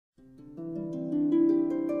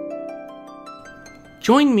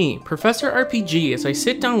Join me, Professor RPG, as I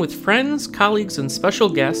sit down with friends, colleagues, and special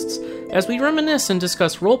guests as we reminisce and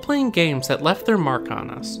discuss role-playing games that left their mark on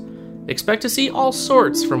us. Expect to see all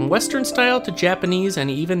sorts, from Western style to Japanese and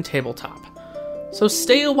even tabletop. So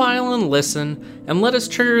stay a while and listen, and let us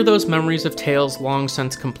trigger those memories of tales long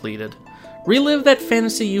since completed. Relive that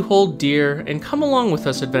fantasy you hold dear, and come along with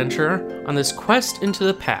us, adventurer, on this quest into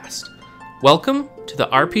the past. Welcome to the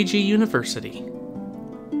RPG University.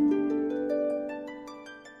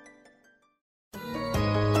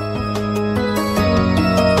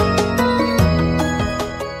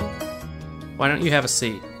 Why don't you have a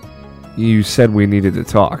seat? You said we needed to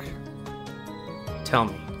talk. Tell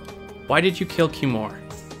me, why did you kill Kimor?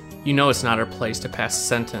 You know it's not our place to pass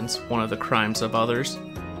sentence one of the crimes of others.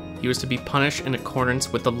 He was to be punished in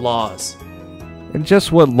accordance with the laws. And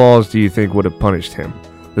just what laws do you think would have punished him?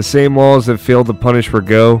 The same laws that failed to punish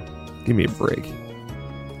Vergo? Give me a break.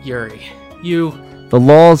 Yuri, you... The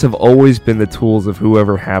laws have always been the tools of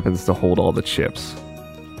whoever happens to hold all the chips.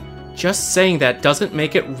 Just saying that doesn't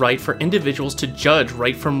make it right for individuals to judge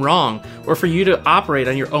right from wrong, or for you to operate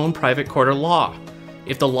on your own private court of law.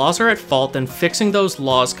 If the laws are at fault, then fixing those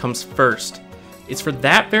laws comes first. It's for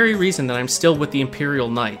that very reason that I'm still with the Imperial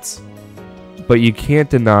Knights. But you can't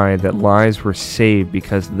deny that lives were saved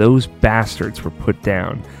because those bastards were put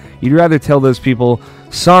down. You'd rather tell those people,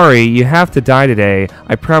 sorry, you have to die today.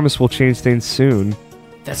 I promise we'll change things soon.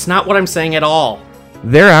 That's not what I'm saying at all.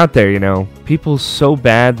 They're out there, you know. People so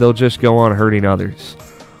bad they'll just go on hurting others.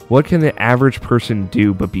 What can the average person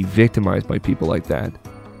do but be victimized by people like that?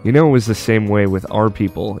 You know it was the same way with our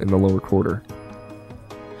people in the lower quarter.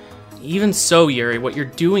 Even so, Yuri, what you're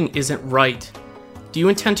doing isn't right. Do you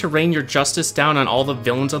intend to rain your justice down on all the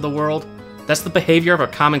villains of the world? That's the behavior of a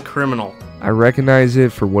common criminal. I recognize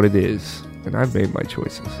it for what it is, and I've made my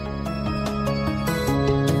choices.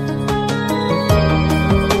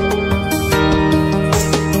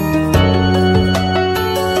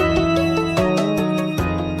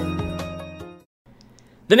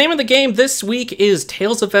 The name of the game this week is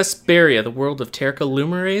Tales of Vesperia, the world of Terrica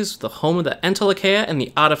Luminaries, the home of the Entelecheia and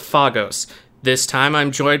the Autophagos. This time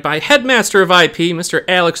I'm joined by Headmaster of IP, Mr.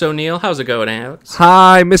 Alex O'Neill. How's it going, Alex?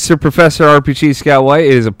 Hi, Mr. Professor RPG Scout White.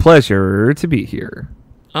 It is a pleasure to be here.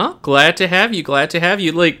 Oh, glad to have you, glad to have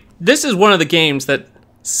you. This is one of the games that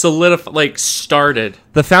started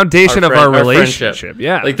the foundation of our relationship.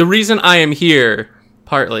 Yeah. The reason I am here,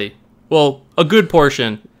 partly, well, a good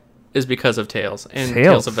portion, is because of Tales and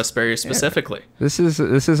Tales of Vesperia specifically. Yeah.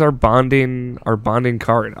 This is our bonding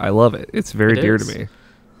card. I love it. It's very dear to me.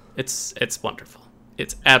 It's wonderful.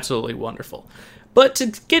 It's absolutely wonderful. But to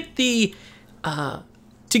get the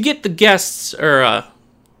guests, or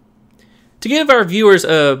to give our viewers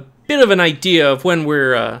a bit of an idea of when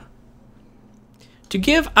we're to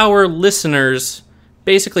give our listeners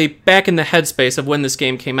basically back in the headspace of when this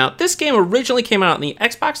game came out. This game originally came out on the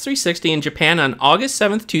Xbox 360 in Japan on August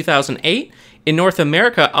 7th, 2008. In North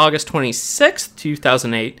America, August 26th,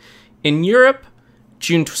 2008. In Europe,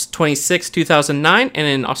 June 26th, 2009. And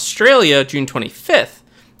in Australia, June 25th.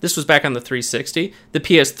 This was back on the 360. The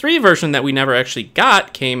PS3 version that we never actually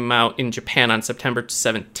got came out in Japan on September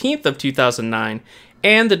 17th of 2009.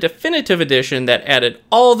 And the definitive edition that added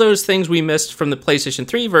all those things we missed from the PlayStation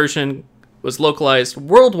 3 version was localized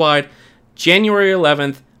worldwide January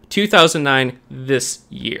 11th, 2009, this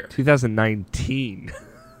year. 2019.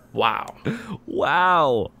 Wow.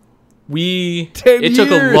 Wow. It took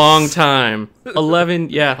a long time. 11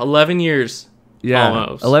 years. Yeah.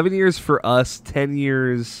 Almost. 11 years for us, 10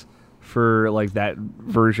 years for that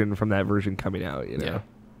version from that version coming out, you know. Yeah.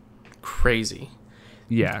 Crazy.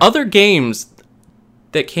 Yeah. Other games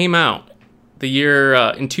that came out the year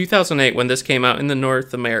in 2008 when this came out in the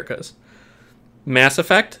North Americas. Mass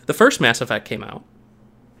Effect, the first Mass Effect came out.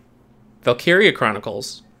 Valkyria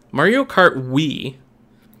Chronicles, Mario Kart Wii,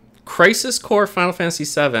 Crisis Core Final Fantasy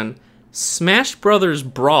VII, Smash Brothers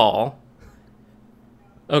Brawl.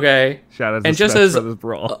 Okay. Shout out to and Smash just Brothers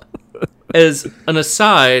Brawl. As an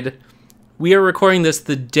aside, we are recording this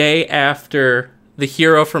the day after the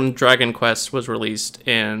hero from Dragon Quest was released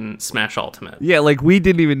in Smash Ultimate. Yeah, we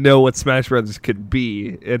didn't even know what Smash Brothers could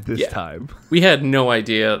be at this time. We had no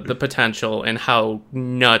idea the potential and how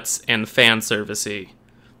nuts and fan servicey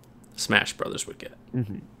Smash Brothers would get.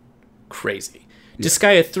 Mm-hmm. Crazy. Yeah.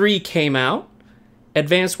 Disgaea 3 came out.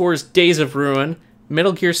 Advance Wars Days of Ruin.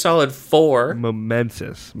 Metal Gear Solid 4.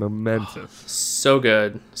 Momentous. Oh, so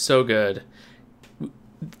good.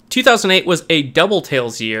 2008 was a double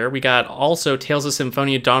Tales year. We got also Tales of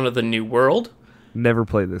Symphonia Dawn of the New World. Never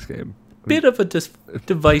played this game. Bit of a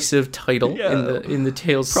divisive title in the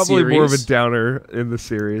Tales Probably series. more of a downer in the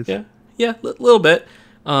series. Yeah. Yeah, little bit.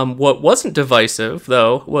 What wasn't divisive,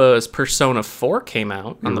 though, was Persona 4 came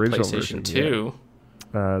out on the original PlayStation version, 2.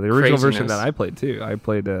 The original version Craziness. that I played, too. I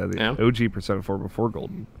played the OG Persona 4 before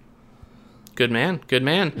Golden. Good man.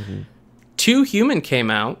 Two Human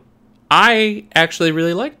came out. I actually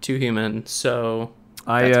really liked Two Human, so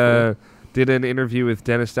that's cool. Did an interview with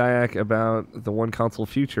Dennis Dyack about the One Console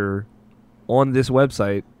Future on this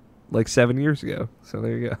website like 7 years ago. So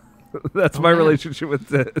there you go. That's my relationship with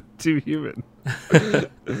the Two Human.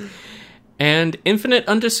 And Infinite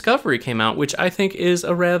Undiscovery came out, which I think is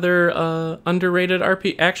a rather underrated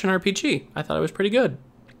action RPG. I thought it was pretty good.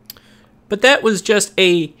 But that was just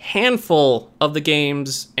a handful of the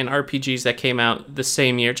games and RPGs that came out the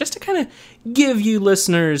same year, just to kind of give you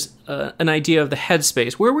listeners an idea of the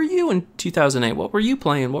headspace. Where were you in 2008? What were you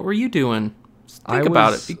playing? What were you doing? Think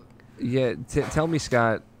about it. Yeah, tell me,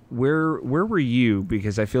 Scott, where were you?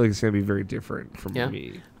 Because I feel like it's going to be very different from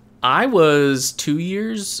me. I was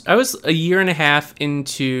I was a year and a half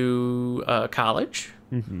into college.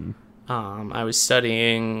 Mm-hmm. I was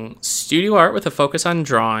studying studio art with a focus on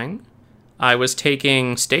drawing. I was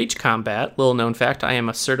taking stage combat. Little known fact, I am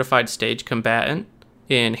a certified stage combatant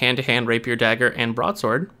in hand-to-hand rapier, dagger, and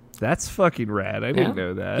broadsword. That's fucking rad. I didn't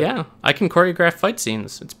know that. Yeah, I can choreograph fight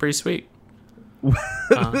scenes. It's pretty sweet.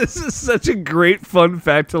 This is such a great fun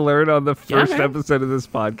fact to learn on the first episode of this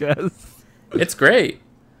podcast. It's great.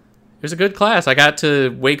 It was a good class. I got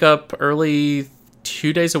to wake up early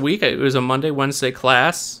 2 days a week. It was a Monday, Wednesday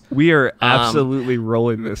class. We are absolutely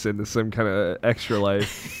rolling this into some kind of extra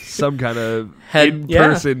life, some kind of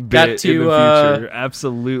in-person bit in the future.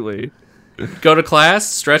 Absolutely. Go to class,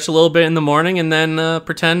 stretch a little bit in the morning, and then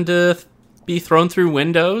pretend to be thrown through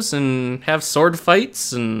windows and have sword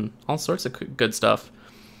fights and all sorts of good stuff.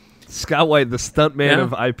 Scott White, the stuntman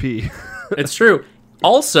of IP. It's true.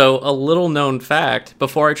 Also, a little known fact,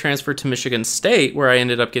 before I transferred to Michigan State, where I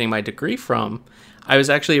ended up getting my degree from, I was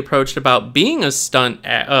actually approached about being a stunt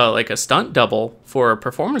double for a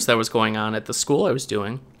performance that was going on at the school I was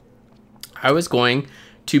doing. I was going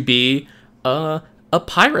to be a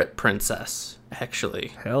pirate princess,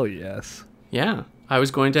 actually. Hell yes. Yeah, I was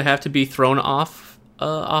going to have to be thrown off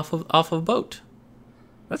a boat.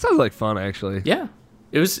 That sounds like fun, actually. Yeah,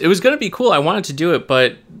 it was going to be cool. I wanted to do it,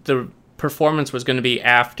 but the performance was going to be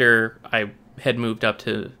after I had moved up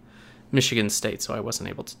to Michigan State, so I wasn't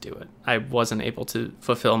able to do it. I wasn't able to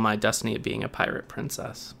fulfill my destiny of being a pirate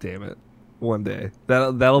princess. Damn it. One day.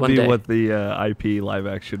 That'll be what the IP live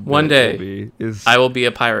action one day will be. I will be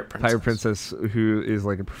a pirate princess. Pirate princess who is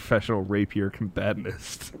like a professional rapier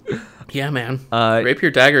combatantist. Yeah, man.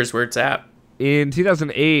 Rapier dagger is where it's at. In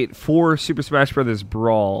 2008, for Super Smash Bros.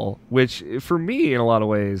 Brawl, which for me, in a lot of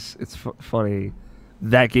ways, it's funny.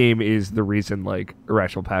 That game is the reason like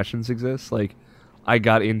Irrational Passions exists. Like, I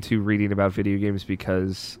got into reading about video games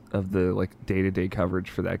because of the like day-to-day coverage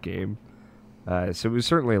for that game. So it was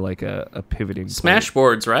certainly like a pivoting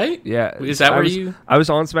Smashboards, right? Yeah. Is that where you... I was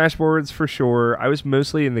on Smashboards for sure. I was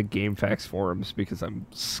mostly in the GameFAQs forums because I'm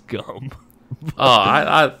scum.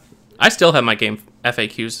 I still have my game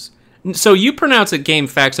FAQs. So you pronounce it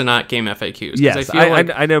GameFAQs and not Game FAQs? Yes,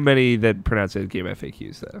 I know many that pronounce it Game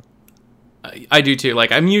FAQs, though. I do too.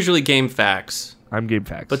 Like, I'm usually GameFAQs. I'm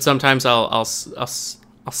GameFAQs. But sometimes I'll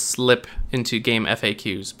slip into Game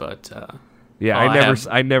FAQs, but... yeah,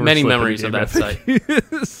 I never many memories of that site.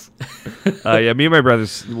 Yeah, me and my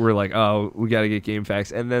brothers were like, "Oh, we got to get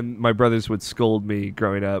GameFAQs," and then my brothers would scold me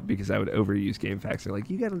growing up because I would overuse GameFAQs. They're like,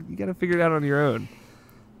 "You gotta figure it out on your own,"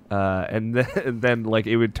 and then like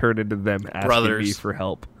it would turn into them asking me for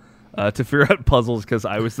help to figure out puzzles because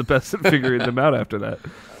I was the best at figuring them out after that.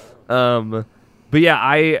 But yeah,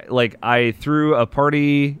 I threw a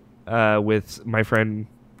party with my friend.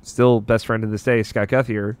 Still best friend to this day, Scott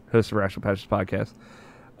Guthier, host of Rational Passions podcast,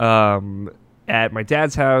 at my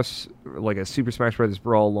dad's house, like a Super Smash Bros.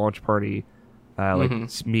 Brawl launch party.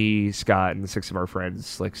 Me, Scott, and 6 of our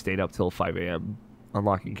friends like stayed up till 5 a.m.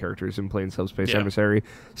 unlocking characters and playing Subspace Emissary.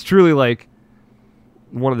 It's truly like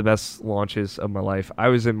one of the best launches of my life. I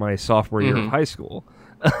was in my sophomore year of high school.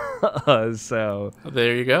 So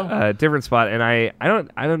there you go. Different spot, and I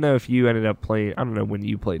don't know if you ended up playing. I don't know when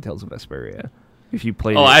you played Tales of Vesperia. If you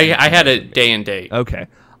played, I had it day and date. Okay,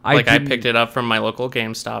 I picked it up from my local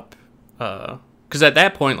GameStop. Because at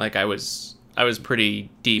that point, like I was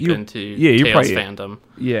pretty deep into Tales fandom.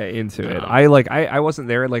 Yeah, into it. I wasn't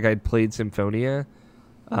there. Like I'd played Symphonia,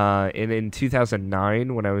 and in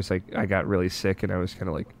 2009 when I got really sick and I was kind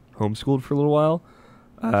of like homeschooled for a little while.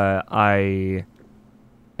 I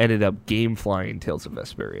ended up game flying Tales of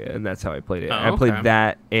Vesperia, and that's how I played it. I played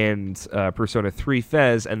that and Persona 3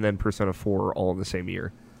 Fez, and then Persona 4 all in the same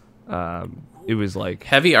year. It was like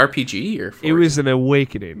heavy RPG or it was an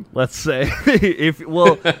awakening, let's say.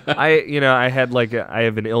 I had I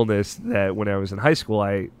have an illness that when I was in high school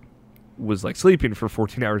I was like sleeping for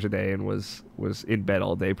 14 hours a day and was in bed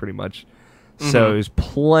all day pretty much. So it was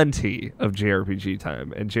plenty of JRPG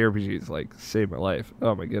time, and JRPGs like saved my life.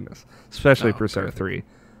 Oh my goodness, especially Persona 3.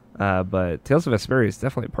 But Tales of Vesperia is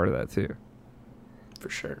definitely a part of that too. For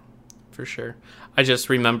sure. I just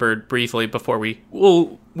remembered briefly before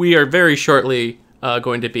we are very shortly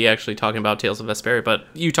going to be actually talking about Tales of Vesperia, but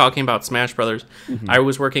you talking about Smash Brothers. I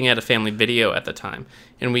was working at a family video at the time,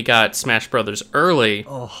 and we got Smash Brothers early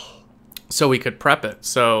so we could prep it.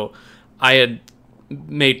 So I had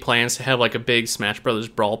made plans to have like a big Smash Brothers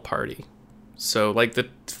brawl party. So like the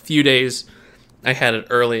few days I had it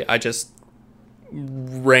early, I just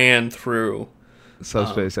ran through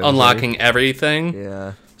Subspace unlocking everything.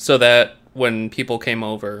 Yeah. So that when people came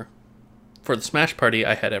over for the Smash party,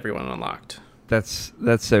 I had everyone unlocked. That's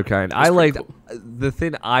so kind. I liked cool. The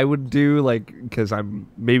thing I would do, like, because I'm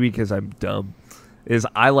dumb, is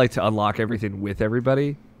I like to unlock everything with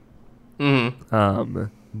everybody.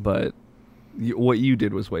 But what you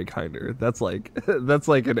did was way kinder. That's like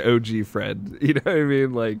an OG friend. You know what I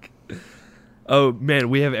mean? Like, oh man,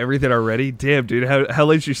 we have everything already. Damn, dude, how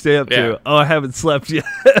late you stay up to? Oh, I haven't slept yet.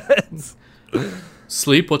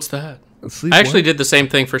 Sleep? What's that? Sleep, I actually did the same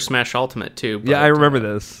thing for Smash Ultimate too. But, yeah, I remember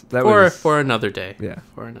this. That for another day. Yeah,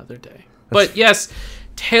 for another day. But yes,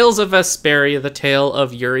 Tales of Vesperia, the tale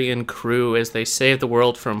of Yuri and crew as they save the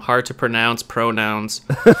world from hard to pronounce pronouns.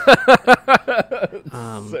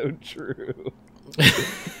 So true.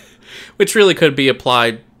 Which really could be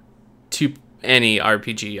applied to any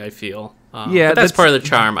RPG, I feel. Yeah, but that's part of the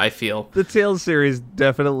charm, I feel. The Tales series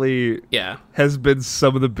definitely has been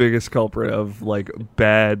some of the biggest culprit of like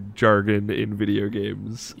bad jargon in video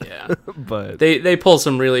games. Yeah. But they pull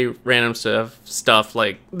some really random stuff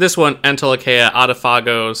like this one, Entelekea,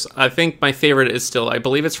 Autophagos. I think my favorite is still, I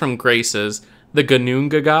believe it's from Grace's, the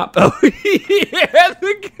Ganoongagap. Oh yeah,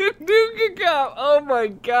 the Ganoongagap. Oh my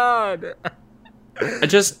god. I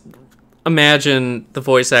just imagine the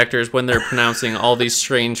voice actors when they're pronouncing all these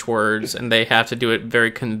strange words and they have to do it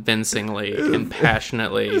very convincingly and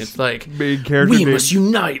passionately. It's like, we must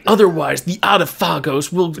unite, otherwise the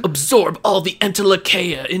Autophagos will absorb all the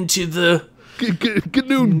Entelekea into the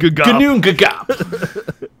Ganoongagap.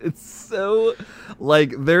 It's so,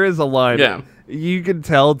 like, there is a line. Yeah. You can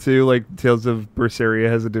tell, too, like, Tales of Berseria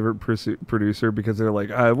has a different producer because they're like,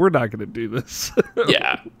 we're not going to do this.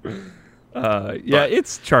 Yeah.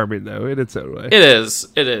 It's charming though in its own way. It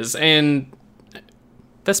is, and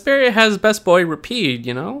Vesperia has Best Boy Repeat,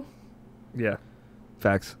 you know. Yeah,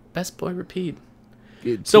 facts. Best Boy Repeat.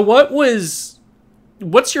 So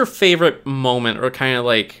what's your favorite moment or kind of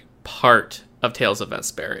like part of Tales of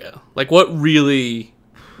Vesperia? Like, what really,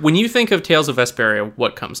 when you think of Tales of Vesperia,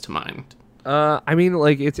 what comes to mind? I mean,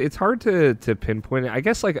 like it's hard to pinpoint it. I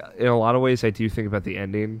guess like in a lot of ways, I do think about the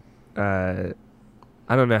ending.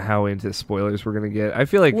 I don't know how into spoilers we're gonna get. I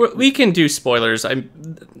feel like we can do spoilers.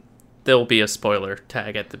 There'll be a spoiler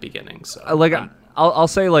tag at the beginning. So I'll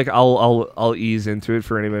say like I'll ease into it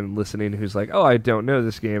for anyone listening who's like, oh, I don't know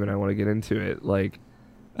this game and I want to get into it, like,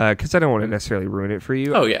 because I don't want to necessarily ruin it for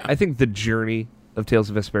you. Oh yeah, I think the journey of Tales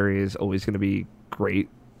of Vesperia is always going to be great,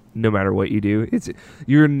 no matter what you do.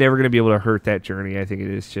 You're never going to be able to hurt that journey. I think it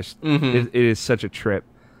is just it is such a trip.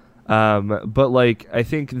 But like I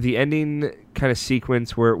think the ending kind of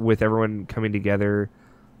sequence where with everyone coming together,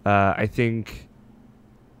 I think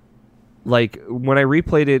like when I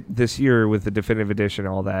replayed it this year with the definitive edition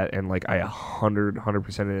and all that, and like I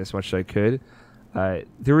 100% it as much as I could,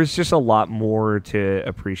 there was just a lot more to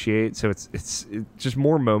appreciate. So it's just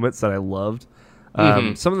more moments that I loved.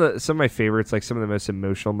 Some of my favorites, like some of the most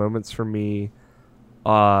emotional moments for me,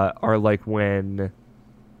 are like when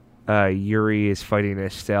Yuri is fighting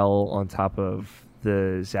Estelle on top of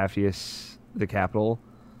the Zaphius, the capital.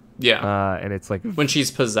 Yeah. And it's like when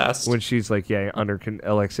she's possessed. When she's like, under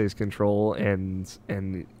Alexei's control, and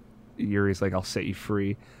Yuri's like, I'll set you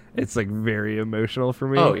free. It's like very emotional for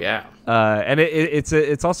me. Oh yeah. And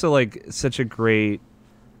it's also like such a great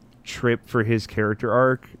trip for his character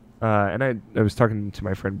arc. And I was talking to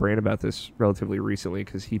my friend Brain about this relatively recently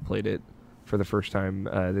because he played it for the first time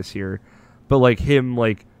this year. But like him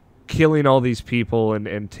like killing all these people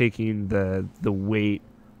and taking the weight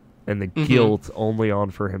and the guilt only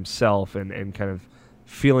on for himself and kind of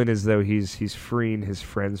feeling as though he's freeing his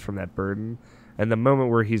friends from that burden. And the moment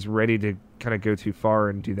where he's ready to kind of go too far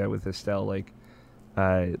and do that with Estelle, like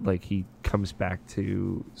he comes back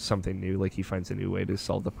to something new, like he finds a new way to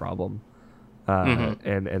solve the problem.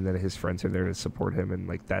 and then his friends are there to support him, and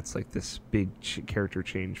like that's like this big character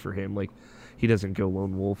change for him. Like he doesn't go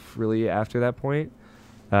lone wolf really after that point.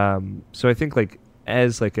 So I think like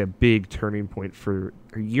as like a big turning point for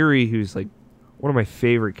Yuri, who's like one of my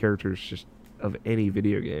favorite characters just of any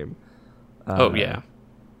video game.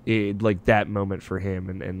 Like that moment for him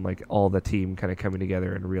and like all the team kind of coming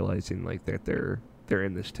together and realizing like that they're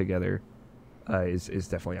in this together is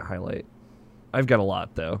definitely a highlight. I've got a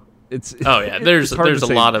lot though. There's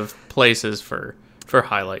a lot of places for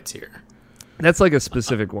highlights here. That's like a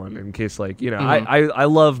specific one in case like, you know, I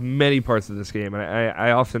love many parts of this game, and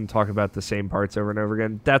I often talk about the same parts over and over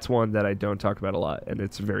again. That's one that I don't talk about a lot, and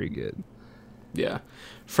it's very good. Yeah.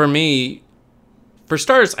 For me, for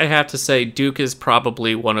starters, I have to say Duke is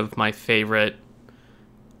probably one of my favorite.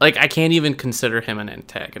 Like, I can't even consider him an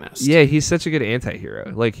antagonist. Yeah, he's such a good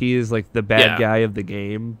anti-hero. Like, he is like the bad guy of the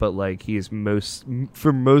game, but like he is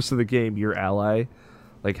for most of the game your ally,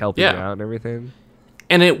 like helping you out and everything.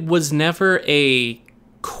 And it was never a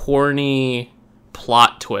corny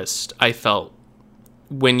plot twist, I felt,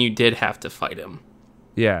 when you did have to fight him.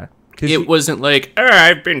 Yeah. It wasn't like,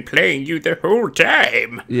 I've been playing you the whole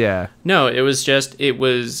time. Yeah. No, it was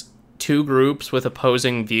two groups with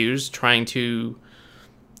opposing views trying to,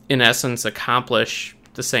 in essence, accomplish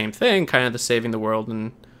the same thing, kind of the saving the world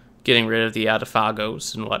and getting rid of the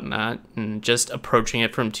Adafagos and whatnot, and just approaching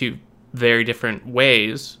it from two very different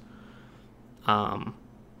ways.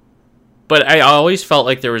 But I always felt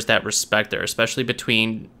like there was that respect there, especially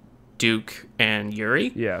between Duke and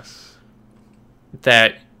Yuri. Yes.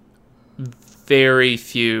 That very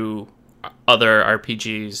few other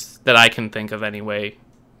RPGs that I can think of anyway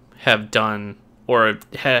have done or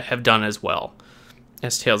have done as well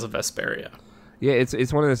as Tales of Vesperia. Yeah,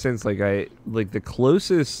 it's one of those things like the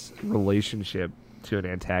closest relationship to an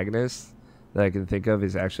antagonist that I can think of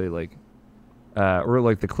is actually like or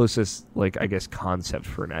like the closest like I guess concept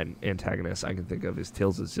for an antagonist I can think of is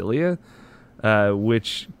Tales of Xillia,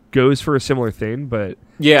 which goes for a similar thing, but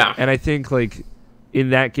and I think like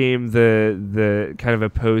in that game the kind of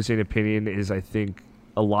opposing opinion is I think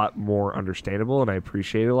a lot more understandable, and I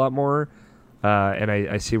appreciate it a lot more, and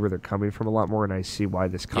I see where they're coming from a lot more, and I see why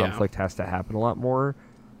this conflict has to happen a lot more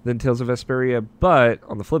than Tales of Vesperia. But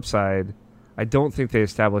on the flip side, I don't think they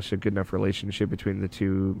established a good enough relationship between the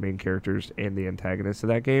two main characters and the antagonist of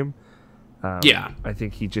that game. I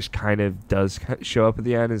think he just kind of does show up at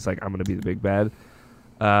the end as like, I'm going to be the big bad.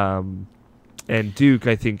 And Duke,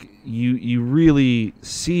 I think you really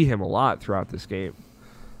see him a lot throughout this game.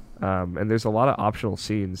 And there's a lot of optional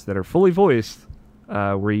scenes that are fully voiced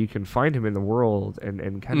where you can find him in the world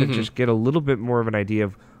and kind of just get a little bit more of an idea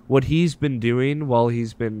of what he's been doing while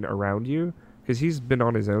he's been around you. Because he's been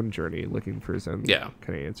on his own journey looking for his own kind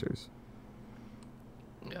of answers.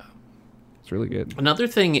 Yeah. It's really good. Another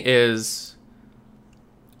thing is,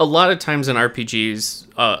 a lot of times in RPGs,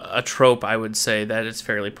 a trope I would say that is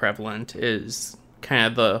fairly prevalent is kind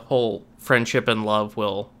of the whole friendship and love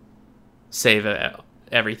will save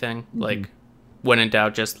everything. Like, when in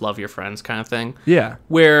doubt, just love your friends kind of thing. Yeah.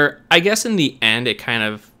 Where, I guess in the end, it kind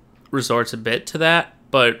of resorts a bit to that.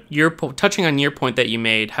 But you're touching on your point that you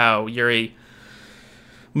made, how Yuri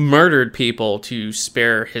murdered people to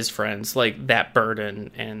spare his friends, like that burden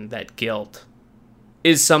and that guilt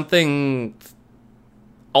is something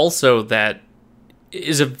also that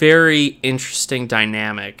is a very interesting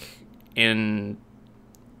dynamic in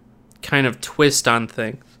kind of twist on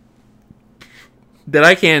things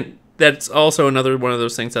that's also another one of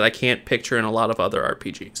those things that I can't picture in a lot of other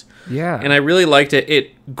RPGs. Yeah. And I really liked it.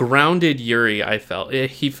 It grounded Yuri, I felt.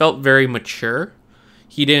 He felt very mature.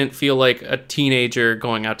 He didn't feel like a teenager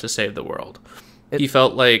going out to save the world. He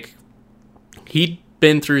felt like he'd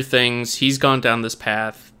been through things. He's gone down this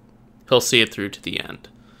path. He'll see it through to the end.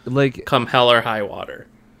 Like, come hell or high water.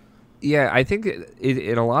 Yeah, I think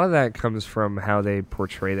it a lot of that comes from how they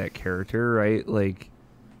portray that character, right? Like,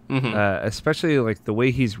 especially like the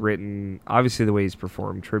way he's written, obviously the way he's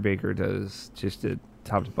performed. Troy Baker does just a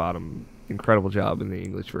top to bottom incredible job in the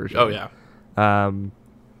English version. Oh yeah.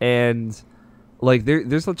 And like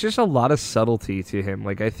there's just a lot of subtlety to him.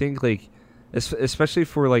 Like I think like especially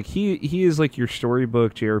for like he is like your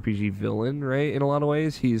storybook JRPG villain, right? In a lot of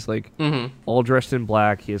ways, he's like all dressed in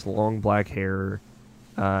black. He has long black hair.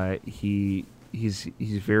 He's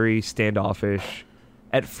very standoffish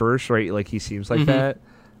at first, right? Like he seems like that,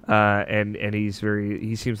 and he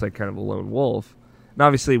seems like kind of a lone wolf. And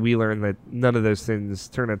obviously, we learn that none of those things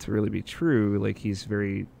turn out to really be true. Like he's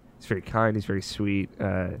very kind. He's very sweet.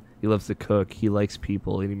 He loves to cook. He likes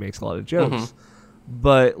people, and he makes a lot of jokes.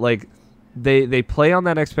 But like they play on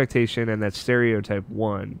that expectation and that stereotype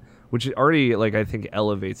which already like I think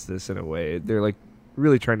elevates this in a way. They're like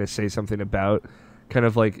really trying to say something about kind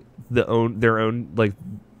of like their own like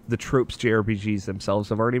the tropes JRPGs themselves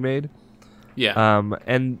have already made. Yeah.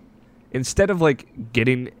 And instead of like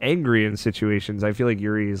getting angry in situations, I feel like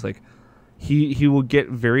Yuri is like he will get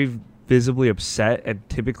very visibly upset and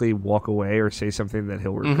typically walk away or say something that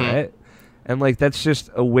he'll regret. And like that's just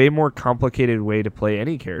a way more complicated way to play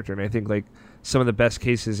any character. And I think like some of the best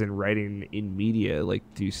cases in writing in media like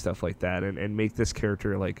do stuff like that and make this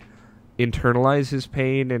character like internalize his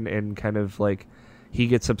pain and kind of like he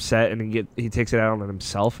gets upset and he takes it out on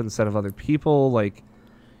himself instead of other people. Like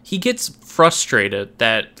he gets frustrated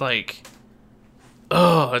that like,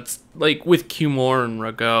 it's like with Cumore and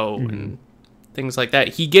Rago and things like that.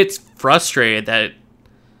 He gets frustrated that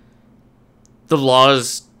the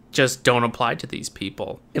laws just don't apply to these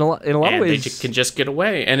people. In a lot of ways, they can just get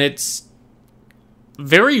away, and it's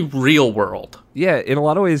very real world. Yeah, in a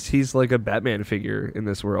lot of ways, he's like a Batman figure in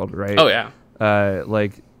this world, right? Oh yeah,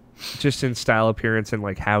 like just in style, appearance, and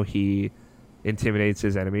like how he intimidates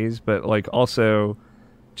his enemies, but like also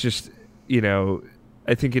just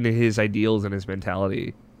I think in his ideals and his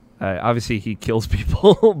mentality. Obviously, he kills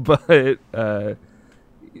people, but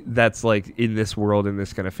that's like in this world, in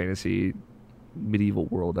this kind of fantasy medieval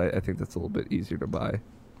world. I think that's a little bit easier to buy.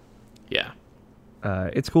 Yeah.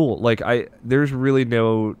 It's cool. Like there's really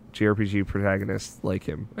no JRPG protagonist like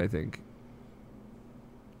him, I think.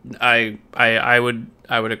 I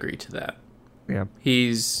would agree to that. Yeah.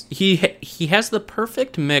 He has the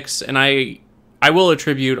perfect mix, and I will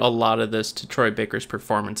attribute a lot of this to Troy Baker's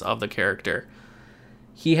performance of the character.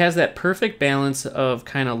 He has that perfect balance of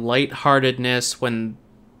kind of lightheartedness when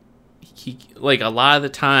he like a lot of the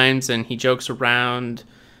times, and he jokes around,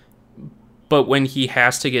 but when he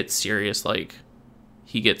has to get serious, like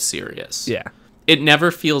he gets serious. Yeah. It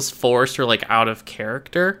never feels forced or like out of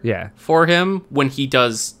character. Yeah. For him when he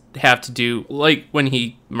does have to do like when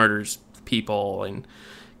he murders people and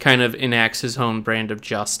kind of enacts his own brand of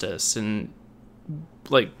justice, and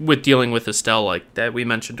like with dealing with Estelle like that we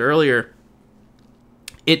mentioned earlier,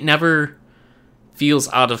 it never feels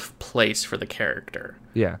out of place for the character.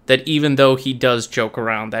 Yeah. That even though he does joke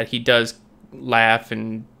around, that he does laugh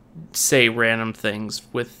and say random things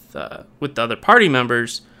with the other party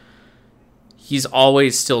members, he's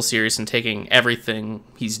always still serious and taking everything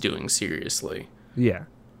he's doing seriously. Yeah.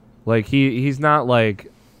 Like he's not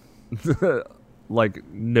like like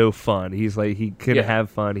no fun. He's like he can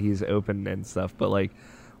have fun. He's open and stuff, but like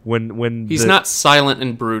when he's not silent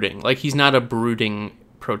and brooding. Like he's not a brooding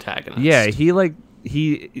protagonist. Yeah,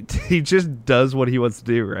 he just does what he wants to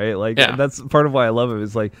do, right? Like that's part of why I love him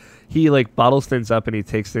is like he like bottles things up and he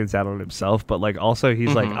takes things out on himself, but like also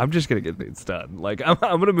he's like I'm just gonna get things done. Like I'm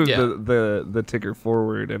gonna move the ticker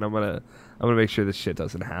forward, and I'm gonna make sure this shit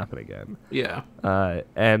doesn't happen again. Yeah.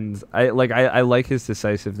 And I like his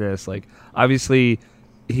decisiveness. Like obviously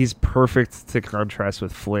he's perfect to contrast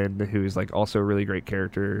with Flynn, who's like also a really great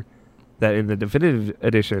character that in the definitive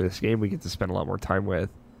edition of this game we get to spend a lot more time with.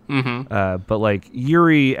 But like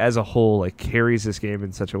Yuri as a whole like carries this game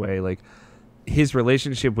in such a way, like his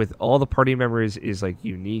relationship with all the party members is like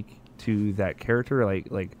unique to that character,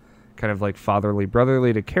 like kind of like fatherly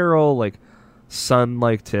brotherly to Carol, like son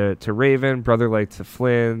like to Raven, brother like to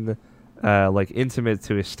Flynn, like intimate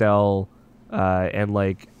to Estelle, and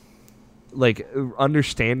like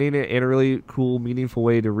understanding it in a really cool meaningful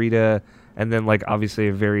way to Rita, and then like obviously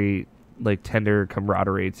a very like tender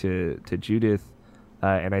camaraderie to Judith.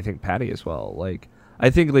 And I think Patty as well. Like I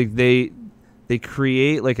think like they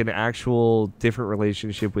create like an actual different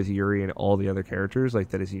relationship with Yuri and all the other characters like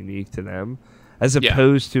that is unique to them, as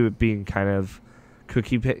opposed to it being kind of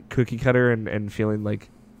cookie cutter and feeling like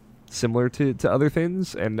similar to other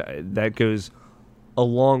things. And that goes a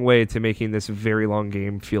long way to making this very long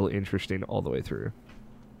game feel interesting all the way through.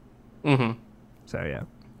 So yeah,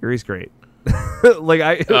 Yuri's great.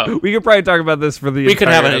 Like we could probably talk about this for the. We could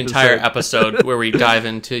have an entire episode where we dive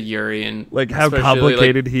into Yuri and like how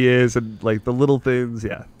complicated he is and like the little things.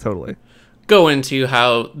 Yeah, totally. Go into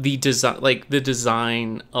how the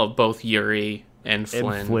design of both Yuri and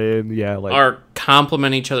Flynn, are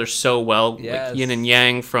complement each other so well, like yin and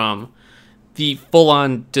yang. From the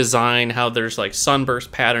full-on design, how there's like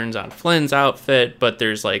sunburst patterns on Flynn's outfit, but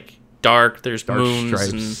there's like dark moons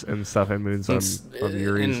stripes and stuff and moons on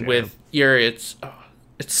Yuri's. And with Yuri, it's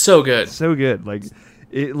so good. So good. Like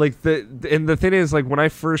the thing is, like when I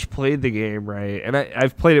first played the game, right, and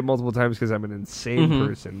I've played it multiple times because I'm an insane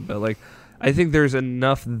person, but like I think there's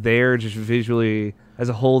enough there just visually as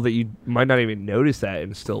a whole that you might not even notice that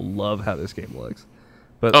and still love how this game looks.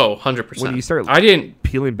 But 100%. When you start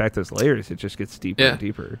peeling back those layers, it just gets deeper and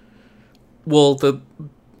deeper. well, the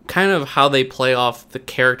kind of how they play off the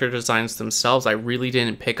character designs themselves, I really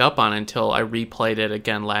didn't pick up on until I replayed it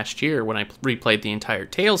again last year when I replayed the entire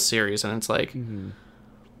Tales series, and it's like,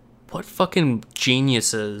 what fucking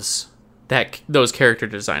geniuses that those character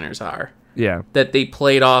designers are. Yeah. That they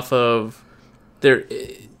played off of their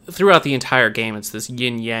throughout the entire game. It's this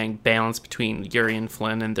yin-yang balance between Yuri and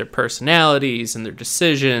Flynn and their personalities and their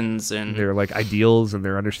decisions and their like ideals and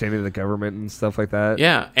their understanding of the government and stuff like that.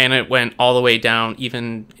 Yeah, and it went all the way down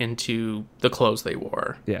even into the clothes they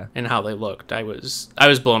wore. Yeah. And how they looked. I was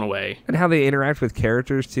blown away. And how they interact with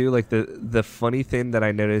characters too. Like the funny thing that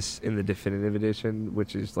I noticed in the definitive edition,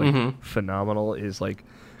 which is like phenomenal, is like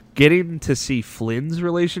getting to see Flynn's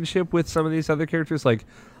relationship with some of these other characters. Like,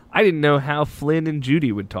 I didn't know how Flynn and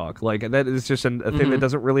Judy would talk. Like, that is just a thing that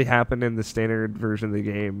doesn't really happen in the standard version of the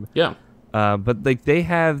game. Yeah. But like they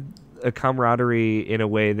have a camaraderie in a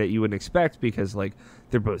way that you wouldn't expect, because like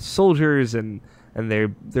they're both soldiers and they're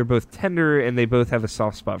both tender, and they both have a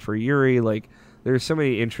soft spot for Yuri. Like, there's so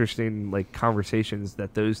many interesting like conversations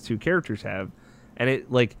that those two characters have, and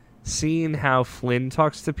it like seeing how Flynn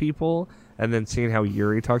talks to people and then seeing how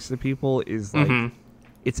Yuri talks to people is like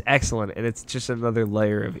it's excellent, and it's just another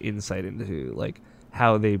layer of insight into like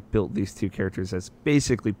how they built these two characters as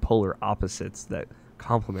basically polar opposites that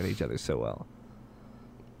complement each other so well.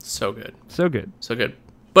 So good. So good. So good.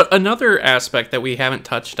 But another aspect that we haven't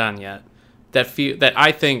touched on yet that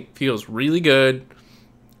I think feels really good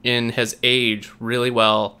and has aged really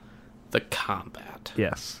well, the combat.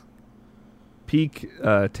 Yes. Peak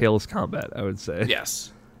Tales combat, I would say.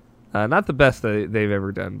 Yes. Not the best that they've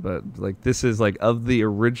ever done, but like this is like of the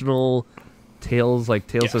original Tales, like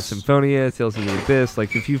Tales of Symphonia, Tales of the Abyss.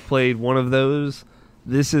 Like if you've played one of those,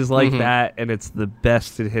 this is like that, and it's the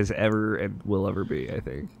best it has ever and will ever be, I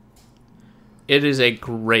think. It is a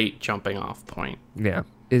great jumping off point. Yeah,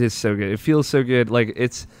 it is so good. It feels so good. Like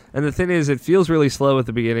and the thing is, it feels really slow at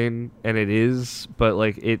the beginning, and it is, but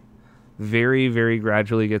like it very, very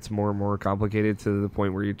gradually gets more and more complicated to the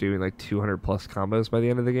point where you're doing like 200 plus combos by the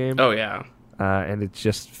end of the game. Oh, yeah. And it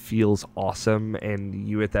just feels awesome. And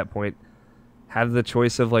you at that point have the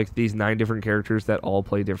choice of like these 9 different characters that all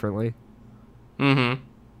play differently. Mm-hmm.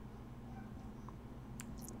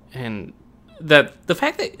 And the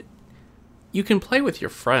fact that you can play with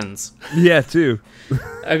your friends. Yeah, too.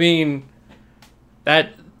 I mean,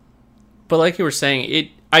 but like you were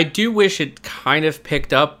saying, I do wish it kind of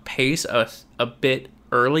picked up pace a bit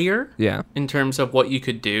earlier. Yeah. In terms of what you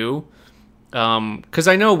could do. Because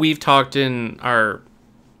I know we've talked in our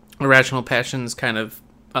Irrational Passions kind of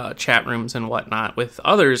chat rooms and whatnot with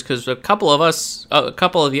others, because a couple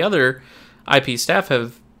of the other IP staff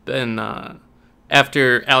have been,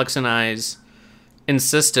 after Alex and I's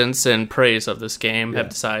insistence and praise of this game, have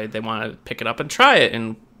decided they want to pick it up and try it.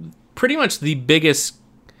 And pretty much the biggest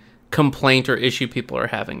complaint or issue people are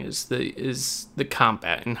having is the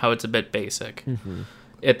combat and how it's a bit basic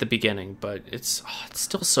at the beginning, but it's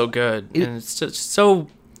still so good, and it's just so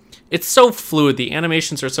fluid. The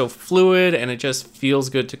animations are so fluid, and it just feels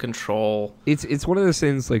good to control. It's one of those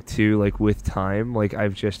things like too, like with time, like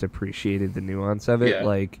I've just appreciated the nuance of it. Yeah.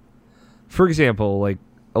 Like, for example, like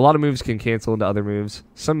a lot of moves can cancel into other moves.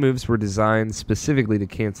 Some moves were designed specifically to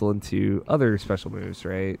cancel into other special moves,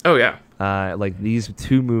 right? Oh yeah. Like these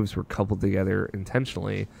 2 moves were coupled together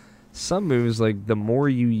intentionally. Some moves, like the more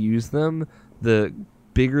you use them, the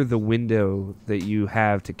bigger the window that you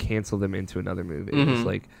have to cancel them into another move is.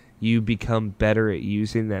 Like you become better at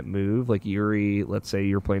using that move. Like Yuri, let's say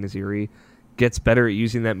you're playing as Yuri, gets better at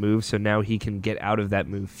using that move, so now he can get out of that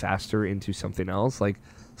move faster into something else. Like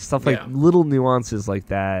stuff like little nuances like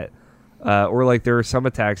that. Or like there are some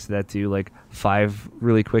attacks that do like 5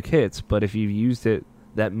 really quick hits, but if you've used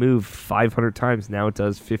that move 500 times, now it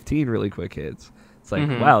does 15 really quick hits. It's like,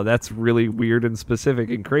 wow, that's really weird and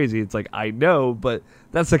specific and crazy. It's like, I know, but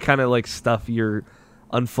that's the kind of like stuff you're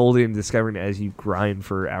unfolding and discovering as you grind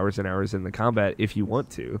for hours and hours in the combat if you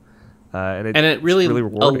want to. And it really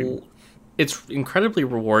rewarding. It's incredibly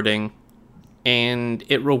rewarding, and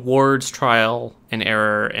it rewards trial and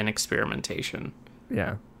error and experimentation.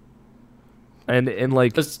 Yeah. And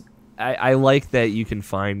like, I like that you can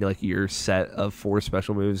find like your set of 4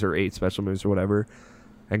 special moves or 8 special moves or whatever,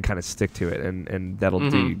 and kind of stick to it, and that'll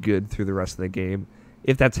do you good through the rest of the game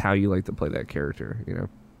if that's how you like to play that character, you know.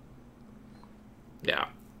 Yeah.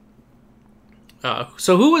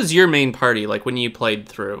 So who was your main party like when you played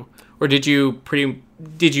through, or did you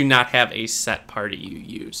not have a set party you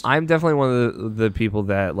used? I'm definitely one of the people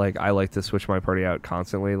that like I like to switch my party out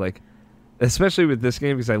constantly. Like especially with this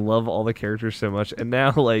game because I love all the characters so much. And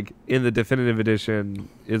now, like in the definitive edition,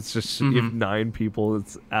 it's just you have 9 people.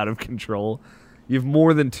 It's out of control. You have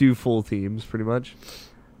more than 2 full teams, pretty much.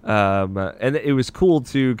 And it was cool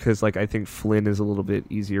too because like I think Flynn is a little bit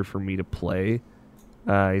easier for me to play.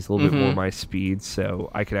 He's a little bit more my speed, so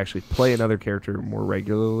I could actually play another character more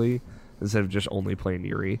regularly instead of just only playing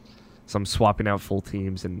Yuri. So I'm swapping out full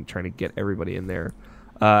teams and trying to get everybody in there.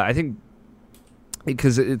 I think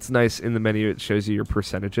because it's nice in the menu, it shows you your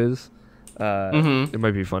percentages. It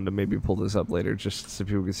might be fun to maybe pull this up later just so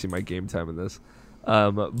people can see my game time in this.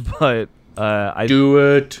 But I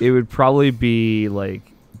do it. It would probably be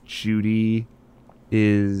like Judy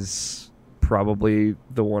is probably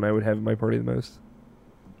the one I would have in my party the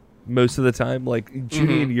most of the time. Like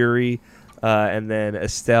Judy and Yuri, and then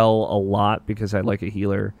Estelle a lot because I like a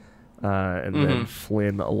healer, and then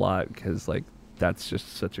Flynn a lot because like that's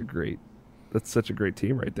such a great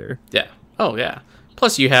team right there. Yeah. Oh yeah.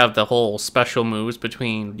 Plus you have the whole special moves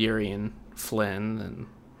between Yuri and Flynn and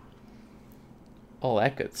all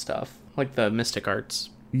that good stuff, like the Mystic Arts.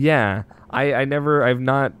 Yeah,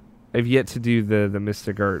 I've yet to do the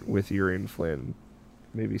Mystic Art with Yuri and Flynn.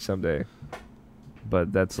 Maybe someday.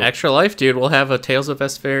 But that's Extra Life, dude. We'll have a Tales of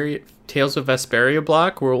Vesperia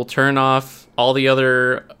block where we'll turn off all the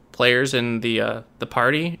other players in the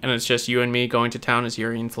party, and it's just you and me going to town as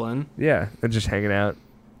Yuri and Flynn. Yeah, and just hanging out.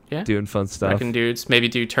 Yeah, doing fun stuff. Wrecking dudes. Maybe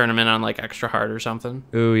do tournament on like Extra Hard or something.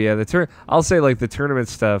 Oh yeah, I'll say like the tournament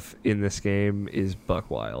stuff in this game is buck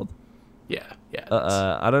wild. Yeah.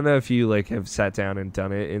 I don't know if you like have sat down and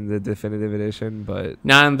done it in the definitive edition, but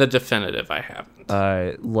not in the definitive. I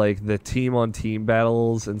haven't. Like the team on team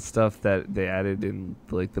battles and stuff that they added in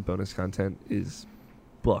like the bonus content is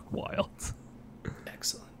buck wild.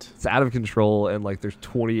 Excellent. It's out of control, and like there's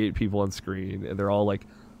 28 people on screen, and they're all like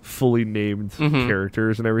fully named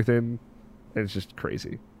characters and everything, and it's just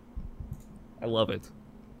crazy. I love it.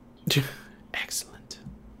 Excellent.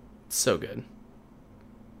 So good.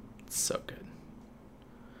 So good.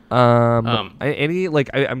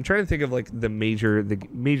 I'm trying to think of like the major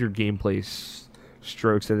gameplay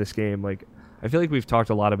strokes of this game. Like, I feel like we've talked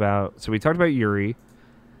a lot about. So we talked about Yuri.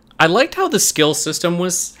 I liked how the skill system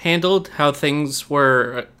was handled, how things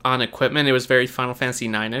were on equipment. It was very Final Fantasy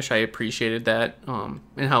IX-ish. I appreciated that, and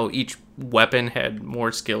how each weapon had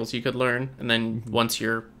more skills you could learn, and then once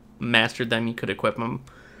you're mastered them, you could equip them.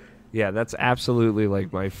 Yeah, that's absolutely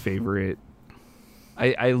like my favorite.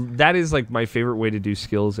 That is like my favorite way to do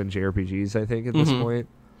skills in JRPGs, I think, at this point.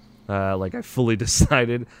 Like I fully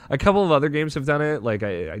decided. A couple of other games have done it. Like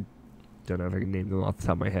I don't know if I can name them off the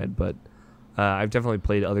top of my head, but I've definitely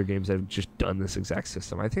played other games that have just done this exact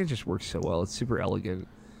system. I think it just works so well. It's super elegant.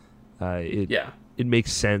 It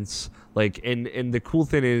makes sense. Like and the cool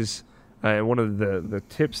thing is, and one of the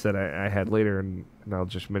tips that I had later, and I'll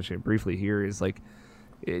just mention it briefly here, is like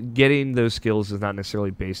getting those skills is not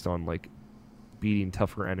necessarily based on like beating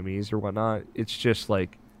tougher enemies or whatnot. It's just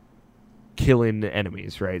like killing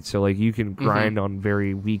enemies, right? So like you can grind on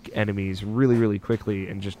very weak enemies really, really quickly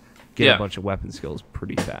and just get a bunch of weapon skills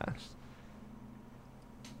pretty fast.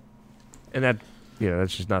 And that,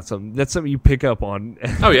 that's just not something. That's something you pick up on.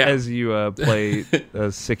 As you play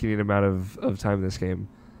a sickening amount of time in this game.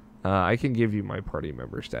 I can give you my party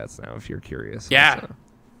member stats now if you're curious. Yeah,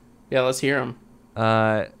 let's hear them.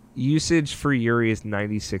 Usage for Yuri is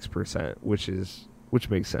 96%, which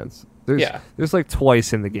makes sense. There's like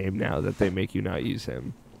twice in the game now that they make you not use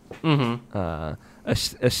him.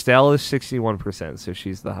 Estelle is 61%, so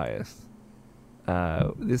she's the highest.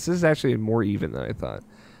 This is actually more even than I thought.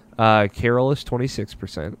 Carol is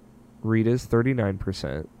 26%. Rita's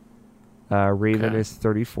 39%. Raven is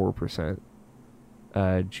 34%.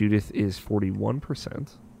 Judith is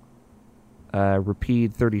 41%.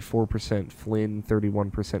 Repeat 34%, Flynn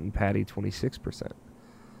 31%, and Patty 26%.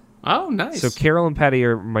 Oh, nice. So Carol and Patty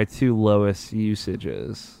are my 2 lowest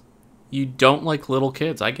usages. You don't like little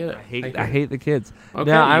kids. I get it. I hate the kids.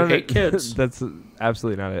 Okay, now, you hate kids. That's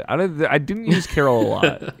absolutely not it. I didn't use Carol a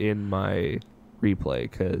lot in my replay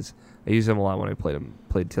because I used them a lot when I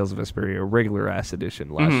played Tales of Vesperia, regular ass edition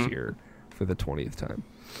last year for the 20th time.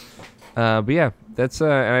 But yeah, that's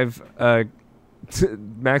and I've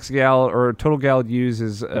max gal or total gal use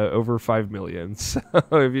is over 5 million. So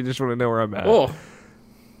if you just want to know where I'm at.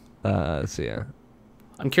 So yeah.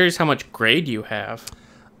 I'm curious how much grade you have.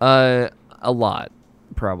 A lot,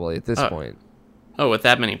 probably at this point. Oh, with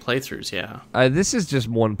that many playthroughs, yeah. This is just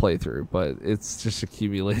one playthrough, but it's just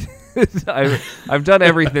accumulated. I've done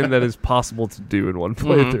everything that is possible to do in one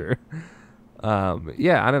playthrough.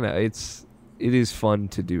 Yeah, I don't know. It is fun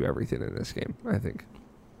to do everything in this game, I think.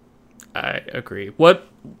 I agree.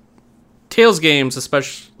 Tales games,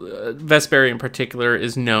 especially Vesperia in particular,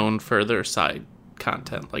 is known for their side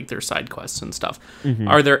content, like their side quests and stuff.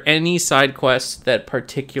 Are there any side quests that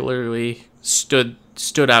particularly stood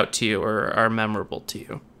out to you or are memorable to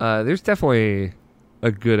you? There's definitely a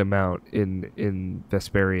good amount in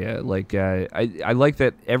Vesperia. Like I like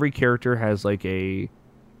that every character has like a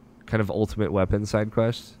kind of ultimate weapon side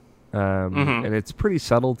quest. And it's pretty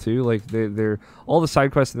subtle too. Like they're all the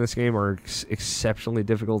side quests in this game are exceptionally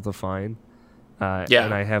difficult to find.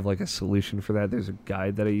 And I have like a solution for that. There's a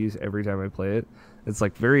guide that I use every time I play it. It's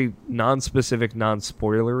like very non-specific,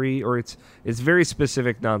 non-spoilery, or it's very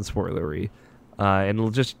specific, non-spoilery, and it'll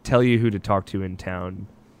just tell you who to talk to in town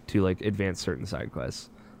to like advance certain side quests.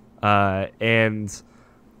 And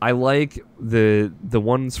I like the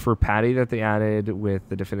ones for Patty that they added with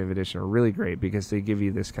the Definitive Edition are really great because they give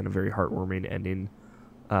you this kind of very heartwarming ending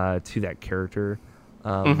to that character.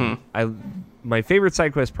 My favorite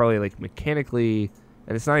side quest probably like mechanically,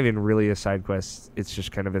 and it's not even really a side quest, it's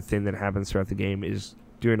just kind of a thing that happens throughout the game, is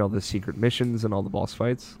doing all the secret missions and all the boss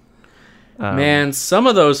fights. Man, some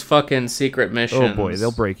of those fucking secret missions. Oh boy,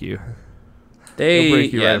 they'll break you. They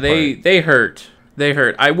hurt. They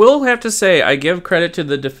hurt. I will have to say, I give credit to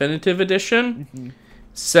the Definitive Edition,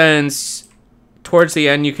 since towards the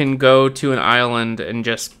end you can go to an island and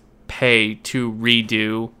just pay to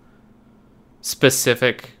redo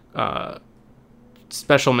specific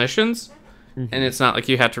special missions, and it's not like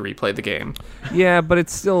you have to replay the game. Yeah, but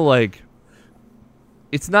it's still like,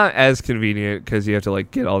 it's not as convenient because you have to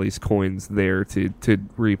like get all these coins there to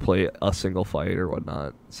replay a single fight or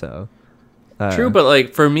whatnot. So true, but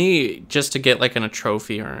like for me, just to get like a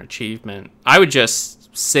trophy or an achievement, I would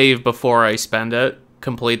just save before I spend it,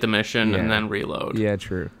 complete the mission, and then reload. Yeah,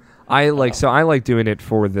 true. I like doing it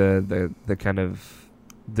for the kind of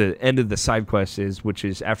the end of the side quest which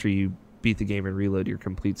is after you beat the game and reload your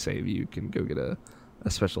complete save, you can go get a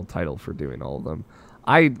special title for doing all of them.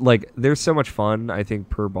 There's so much fun, I think,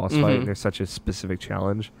 per boss fight, and there's such a specific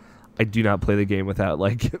challenge. I do not play the game without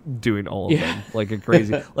like doing all of them like a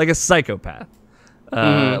crazy, like a psychopath,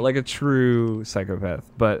 like a true psychopath.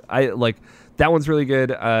 But I like that one's really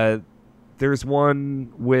good. There's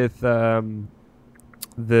one with the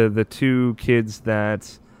two kids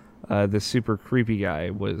that the super creepy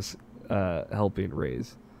guy was helping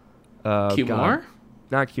raise. Cumore?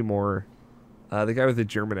 Not Cumore. The guy with the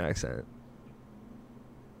German accent.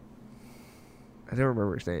 I don't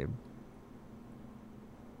remember his name.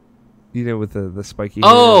 You know, with the spiky hair.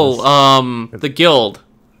 The guild.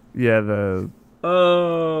 Yeah,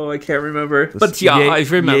 I can't remember. But yeah, I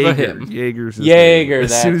remember him. Jaeger's his Jaeger, name.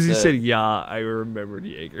 As soon as you that's said I remembered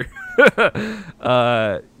Jaeger.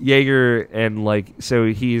 Jaeger, and like, so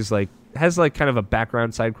he's like, has like kind of a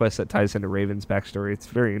background side quest that ties into Raven's backstory. It's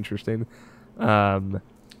very interesting.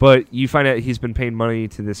 But you find out he's been paying money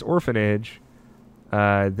to this orphanage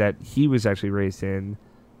that he was actually raised in.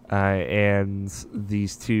 And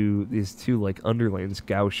these two like underlings,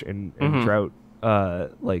 Gauche and Drought,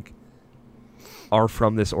 like are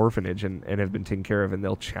from this orphanage and have been taken care of, and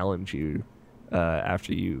they'll challenge you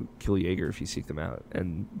after you kill Jaeger if you seek them out,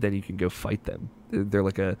 and then you can go fight them. They're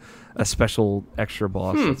like a special extra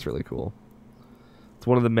boss. That's really cool. It's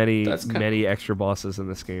one of the many extra bosses in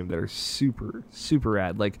this game that are super, super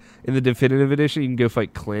rad. Like in the Definitive Edition, you can go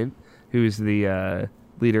fight Clint, who's the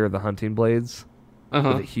leader of the Hunting Blades. With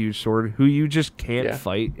a huge sword, who you just can't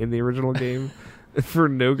fight in the original game for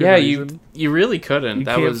no good reason. You really couldn't. You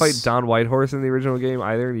can't fight Don Whitehorse in the original game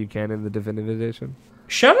either, and you can in the Definitive Edition.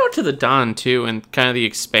 Shout out to the Don, too, and kind of the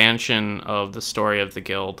expansion of the story of the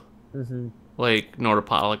guild. Like,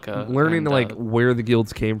 Nordopolica. Learning like where the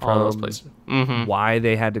guilds came from, those places. Why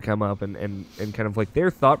they had to come up, and kind of like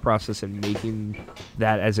their thought process in making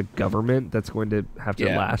that as a government that's going to have to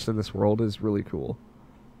last in this world is really cool.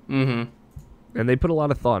 And they put a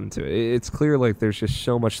lot of thought into it. It's clear like there's just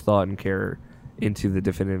so much thought and care into the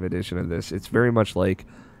Definitive Edition of this. It's very much like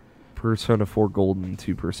Persona 4 Golden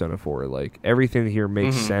to Persona 4. Like everything here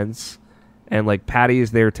makes sense. And like Patty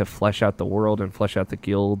is there to flesh out the world and flesh out the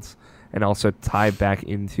guilds and also tie back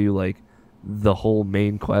into like the whole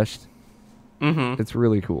main quest. It's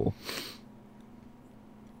really cool.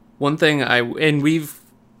 One thing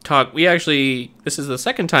this is the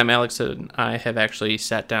second time Alex and I have actually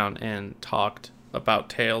sat down and talked about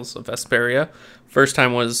Tales of Vesperia. First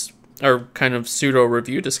time was our kind of pseudo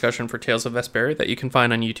review discussion for Tales of Vesperia that you can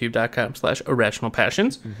find on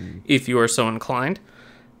youtube.com/irrationalpassions if you are so inclined.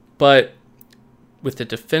 But with the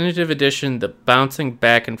Definitive Edition, the bouncing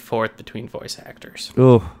back and forth between voice actors.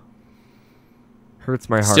 Oh, hurts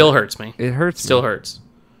my heart. Still hurts me. It hurts. Still hurts.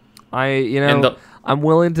 I I'm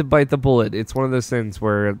willing to bite the bullet. It's one of those things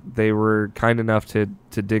where they were kind enough to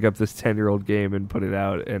dig up this 10-year-old game and put it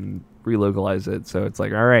out and relocalize it. So it's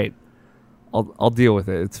like, all right, I'll deal with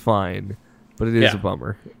it. It's fine, but it is a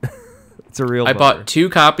bummer. It's a real. I bought 2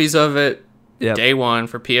 copies of it day one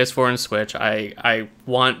for PS4 and Switch. I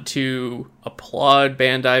want to applaud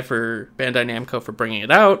Bandai Namco for bringing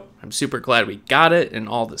it out. I'm super glad we got it and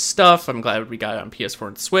all this stuff. I'm glad we got it on PS4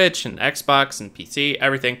 and Switch and Xbox and PC.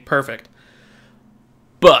 Everything perfect.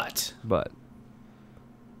 But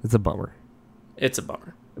it's a bummer. It's a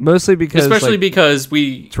bummer. Mostly because, especially because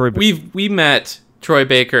we met Troy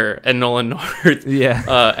Baker and Nolan North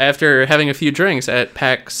after having a few drinks at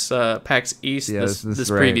PAX East this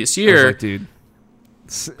previous year. I was like, dude,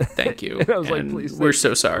 thank you. And I was like, please, we're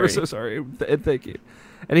so sorry. We're so sorry. And thank you.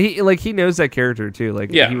 And he knows that character too.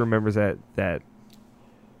 Like he remembers that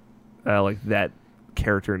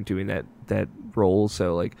character and doing that role.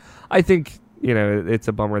 So like I think, it's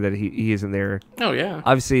a bummer that he isn't there. Oh yeah.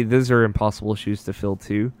 Obviously those are impossible shoes to fill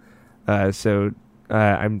too. So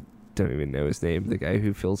I don't even know his name, the guy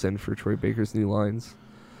who fills in for Troy Baker's new lines.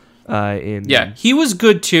 He was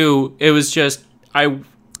good too. It was just he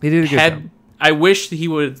did a good job. I wish they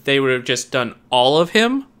would have just done all of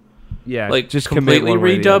him. Yeah, like just completely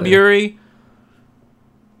redub Yuri,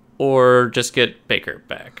 or just get Baker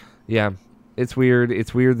back. Yeah, it's weird.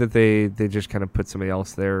 It's weird that they just kind of put somebody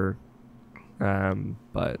else there.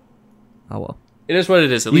 But oh well. It is what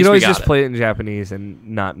it is. At least you can always we got just play it in Japanese and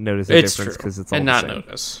not notice the difference because it's all and the not same.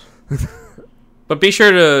 Notice. But be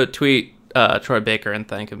sure to tweet Troy Baker and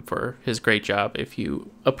thank him for his great job if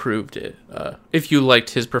you approved it. If you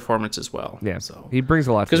liked his performance as well. Yeah, so he brings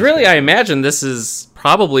a lot. Because really, I imagine this is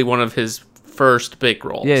probably one of his first big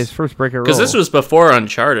roles. Yeah, his first breakout role. Because this was before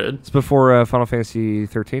Uncharted. It's before Final Fantasy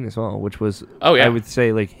 13 as well, which was I would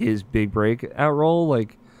say like his big breakout role.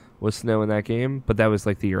 Like was Snow in that game, but that was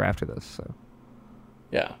like the year after this. So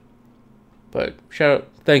yeah, but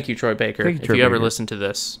thank you, Troy Baker. If you ever listen to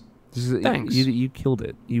this, thanks. You killed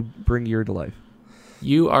it. You bring Yuri to life.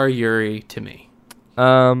 You are Yuri to me.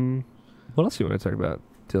 What else do you want to talk about?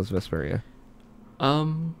 Tales of Vesperia.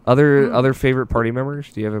 Other favorite party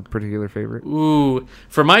members? Do you have a particular favorite? Ooh,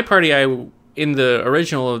 for my party, in the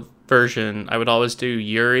original version, I would always do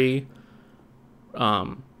Yuri.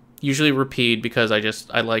 Usually Rapide because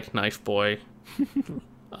I like Knife Boy.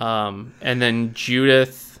 And then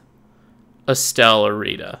Judith, Estelle, or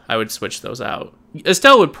Rita. I would switch those out.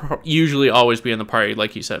 Estelle would usually always be in the party,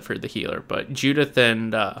 like you said, for the healer. But Judith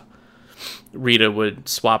and Rita would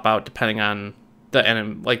swap out depending on the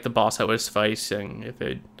enemy, like the boss I was facing.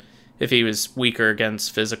 If he was weaker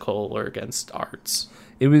against physical or against arts.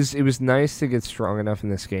 It was nice to get strong enough in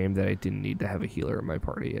this game that I didn't need to have a healer in my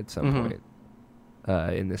party at some point.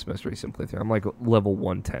 In this most recent playthrough, I'm like level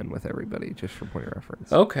 110 with everybody, just for point of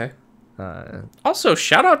reference. Okay. Also,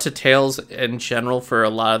 shout out to Tales in general for a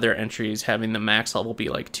lot of their entries having the max level be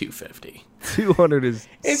like 250. 200 is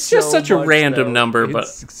it's so just such a random number, but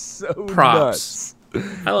so props.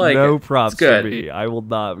 I like no it. props for me. I will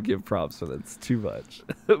not give props for that. It's too much,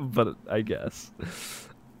 but I guess.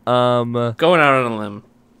 Going out on a limb.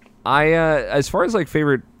 As far as like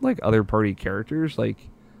favorite like other party characters, like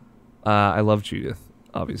I love Judith.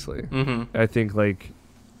 Obviously, I think like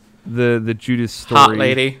the Judith story. Hot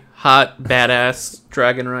lady. Hot, badass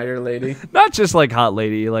dragon rider lady. Not just like hot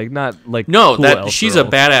lady, like not like no, cool that she's girl.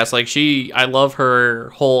 A badass. Like I love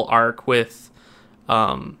her whole arc with,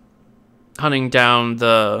 hunting down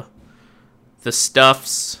the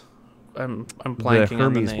stuffs. I'm blanking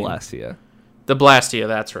on the name. Blastia. The Blastia,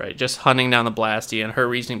 that's right. Just hunting down the Blastia and her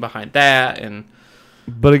reasoning behind that, and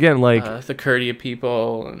but again, like the Kurdia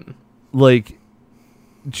people and like.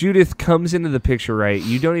 Judith comes into the picture, right?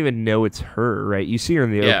 You don't even know it's her, right? You see her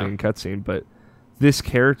in the opening cutscene, but this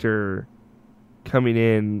character coming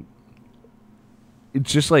in,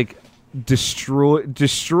 it's just like destroying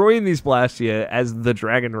these Blastia as the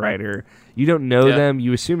Dragon Rider. You don't know them.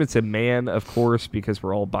 You assume it's a man, of course, because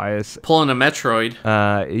we're all biased. Pulling a Metroid.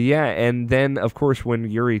 And then, of course,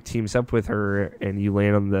 when Yuri teams up with her and you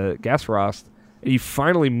land on the Gasfrost, and you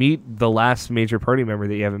finally meet the last major party member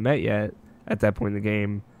that you haven't met yet, at that point in the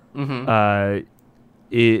game, and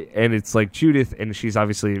it's like Judith, and she's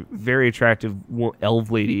obviously a very attractive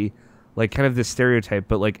elf lady, like kind of this stereotype,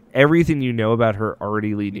 but like everything you know about her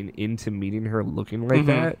already leading into meeting her looking like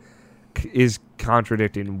that is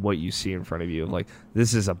contradicting what you see in front of you. Like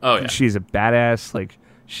this is she's a badass, like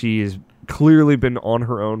she has clearly been on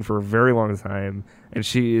her own for a very long time, and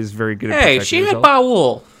she is very good at protecting she herself. had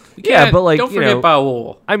Baul. Yeah, but like don't forget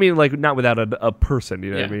Baul. I mean, like not without a person,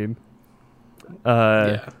 you know what I mean?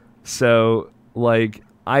 So like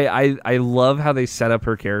I love how they set up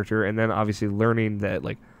her character, and then obviously learning that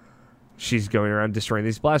like she's going around destroying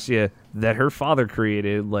these Blastia that her father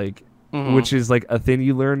created, like which is like a thing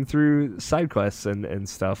you learn through side quests and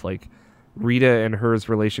stuff. Like Rita and hers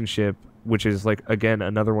relationship, which is like again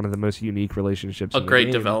another one of the most unique relationships. A in the great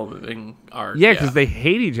game. developing arc. Yeah, because they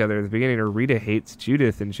hate each other at the beginning. Or Rita hates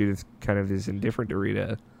Judith, and Judith kind of is indifferent to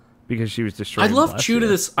Rita because she was destroying. I love Blastia.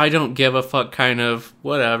 Judith's I don't give a fuck kind of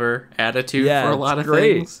whatever attitude for a lot of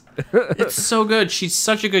great. things. It's so good. She's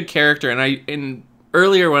such a good character, and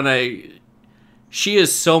earlier when she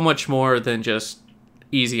is so much more than just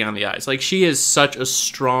easy on the eyes. Like she is such a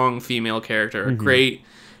strong female character, a great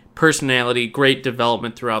personality, great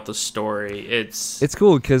development throughout the story. It's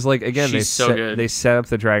cool because like again she's so good. They set up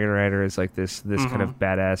the Dragon Rider as like this kind of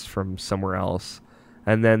badass from somewhere else,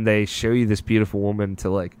 and then they show you this beautiful woman to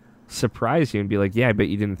like surprise you and be like, yeah, I bet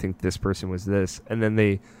you didn't think this person was this, and then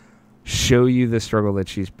they show you the struggle that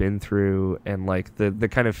she's been through and like the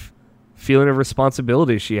kind of feeling of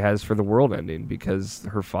responsibility she has for the world ending because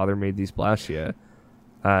her father made these Blastia.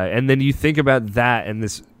 And then you think about that and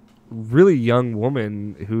this really young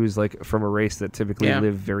woman who's like from a race that typically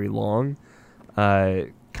live very long,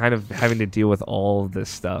 kind of having to deal with all of this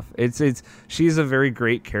stuff. She's a very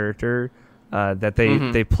great character that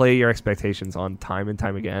they play your expectations on time and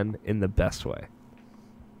time again in the best way.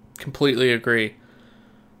 Completely agree.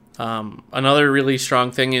 Another really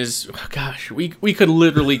strong thing is, we could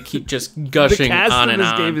literally keep just gushing the cast on in and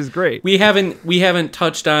this on. game is great. We haven't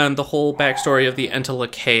touched on the whole backstory of the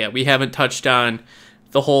Entelecheia. We haven't touched on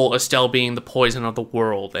the whole Estelle being the poison of the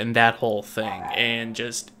world and that whole thing, and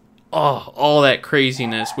just all that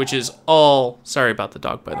craziness, which is all. Sorry about the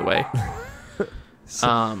dog, by the way.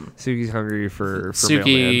 Suki's hungry for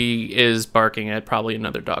Suki is barking at probably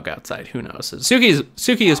another dog outside. Who knows?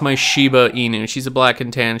 Suki is my Shiba Inu. She's a black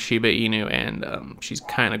and tan Shiba Inu, and she's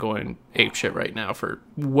kind of going apeshit right now for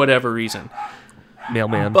whatever reason.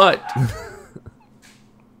 Mailman. But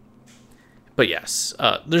yes,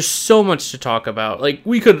 there's so much to talk about. Like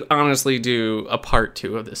we could honestly do a part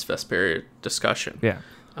 2 of this Vesperia discussion. Yeah.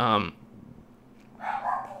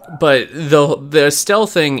 But the Estelle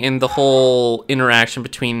thing and the whole interaction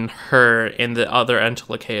between her and the other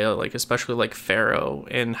Entelecheia, like especially like Pharaoh,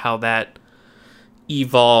 and how that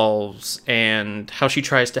evolves and how she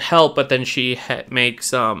tries to help, but then she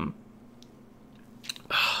makes I'm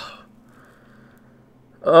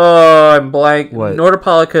blank. What?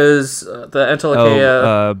 Nordopolica's the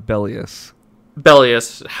Entelecheia. Bellius.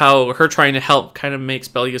 Bellius. How her trying to help kind of makes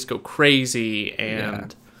Bellius go crazy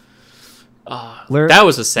and. That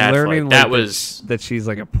was a sad fight. That was that she's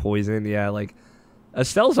like a poison. Yeah, like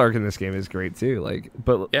Estelle's arc in this game is great too. Like,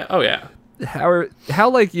 but yeah, oh yeah. How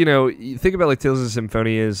like you think about like Tales of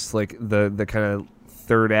Symphonia is like the kind of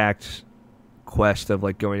third act quest of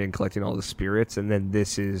like going and collecting all the spirits, and then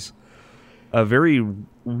this is a very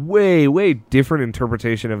way different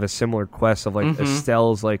interpretation of a similar quest of like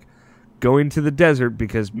Estelle's like going to the desert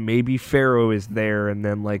because maybe Pharaoh is there, and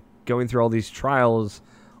then like going through all these trials.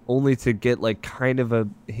 Only to get like kind of a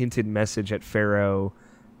hinted message at Pharaoh,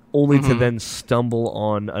 only to then stumble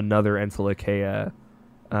on another Entelecheia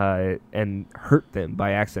and hurt them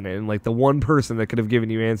by accident. And like the one person that could have given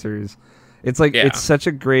you answers, it's like it's such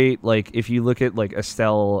a great like if you look at like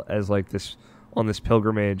Estelle as like this on this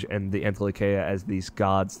pilgrimage and the Entelecheia as these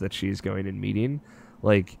gods that she's going and meeting,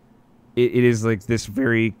 like it is like this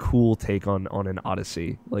very cool take on an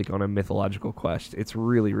Odyssey, like on a mythological quest. It's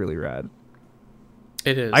really rad.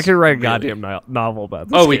 It is. I could write a goddamn novel about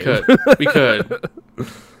this. Oh, game. we could.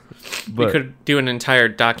 We could do an entire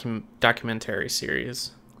documentary series.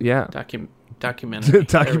 Yeah. Documentary.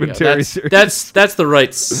 Documentary series. That's the right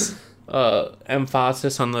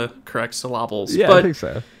emphasis on the correct syllables. Yeah, I think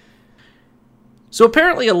so. So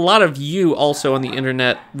apparently a lot of you also on the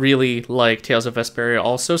internet really like Tales of Vesperia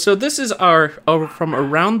also. So this is our from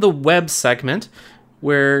Around the Web segment,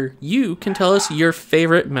 where you can tell us your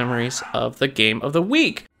favorite memories of the game of the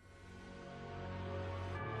week.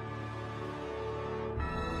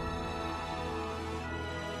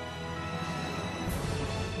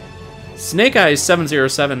 Snake Eyes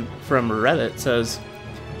 707 from Reddit says,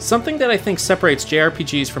 something that I think separates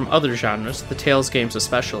JRPGs from other genres, the Tales games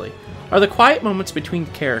especially, are the quiet moments between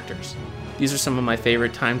characters. These are some of my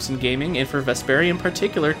favorite times in gaming, and for Vesperia in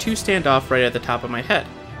particular, 2 stand off right at the top of my head.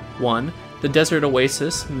 1. The desert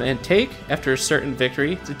oasis Mantake. After a certain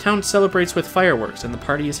victory, the town celebrates with fireworks, and the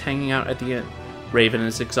party is hanging out at the inn. Raven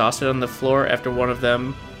is exhausted on the floor after one of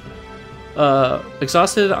them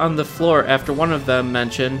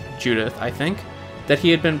mentioned, Judith, I think, that he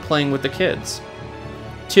had been playing with the kids.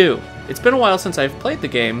 2. It's been a while since I've played the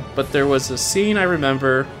game, but there was a scene I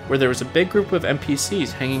remember where there was a big group of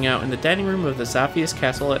NPCs hanging out in the dining room of the Zaphius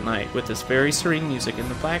castle at night with this very serene music in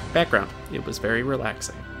the background. It was very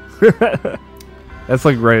relaxing. That's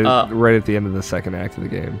like right at the end of the second act of the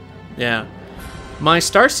game. Yeah. My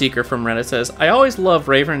Starseeker from Reddit says, I always loved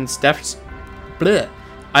Raven's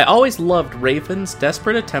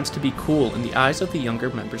desperate attempts to be cool in the eyes of the younger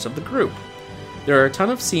members of the group. There are a ton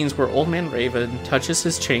of scenes where Old Man Raven touches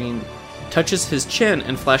his chin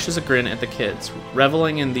and flashes a grin at the kids,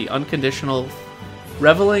 reveling in an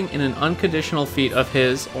unconditional feat of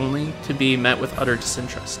his, only to be met with utter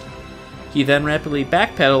disinterest. He then rapidly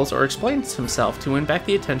backpedals or explains himself to win back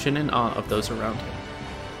the attention and awe of those around him.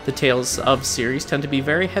 The Tales of series tend to be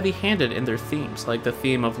very heavy-handed in their themes, like the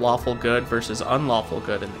theme of lawful good versus unlawful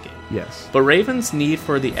good in the game. Yes. But Raven's need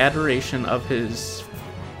for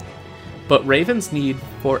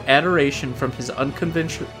adoration from his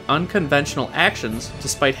unconventional actions,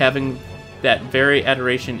 despite having that very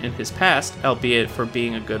adoration in his past, albeit for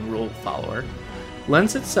being a good rule follower,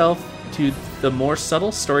 lends itself to the more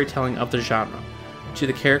subtle storytelling of the genre, to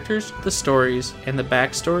the characters, the stories, and the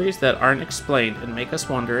backstories that aren't explained and make us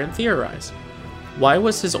wonder and theorize. Why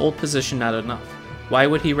was his old position not enough? Why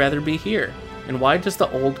would he rather be here? And why does the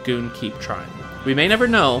old goon keep trying? We may never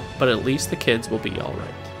know, but at least the kids will be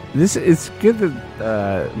alright. It's good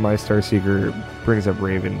that my Starseeker brings up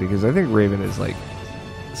Raven, because I think Raven is like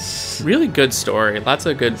really good story, lots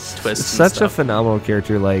of good twists. Such a phenomenal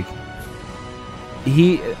character. Like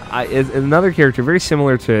is another character very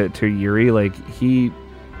similar to Yuri. Like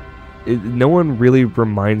no one really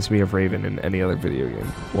reminds me of Raven in any other video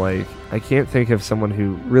game. Like I can't think of someone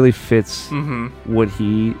who really fits what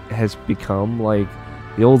he has become. Like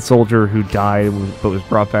the old soldier who died but was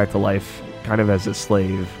brought back to life, kind of as a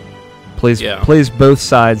slave. Plays both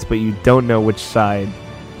sides, but you don't know which side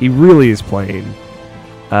he really is playing.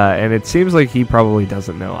 And it seems like he probably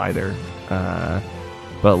doesn't know either.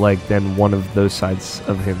 But like then one of those sides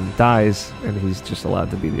of him dies, and he's just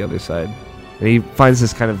allowed to be the other side. And he finds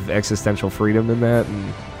this kind of existential freedom in that,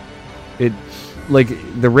 and it like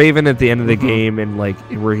the Raven at the end of the game, and like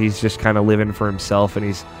where he's just kind of living for himself, and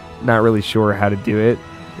he's not really sure how to do it,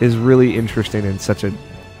 is really interesting and such a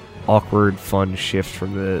awkward, fun shift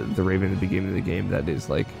from the Raven at the beginning of the game that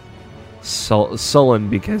is like sullen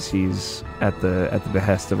because he's at the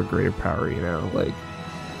behest of a greater power, you know, like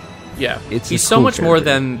he's so much more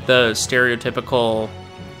than the stereotypical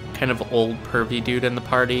kind of old pervy dude in the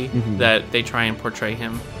party that they try and portray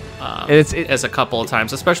him as a couple of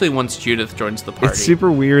times, especially once Judith joins the party. It's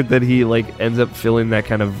super weird that he like ends up filling that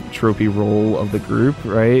kind of tropey role of the group,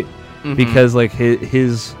 right? Because like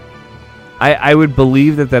his I would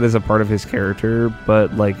believe that is a part of his character,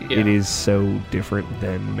 but like it is so different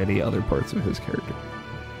than many other parts of his character.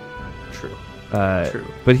 True.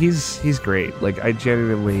 But he's great. Like I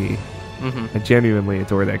genuinely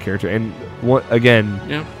adore that character. And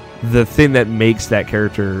the thing that makes that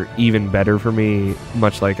character even better for me,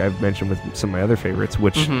 much like I've mentioned with some of my other favorites,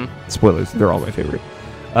 which spoilers, they're all my favorite.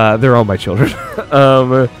 They're all my children.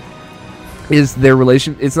 Is their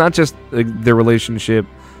relation? It's not just their relationship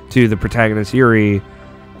to the protagonist Yuri,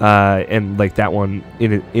 and like that one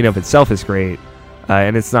in of itself is great,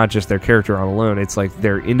 and it's not just their character on alone. It's like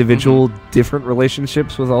their individual different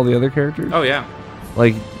relationships with all the other characters. Oh yeah,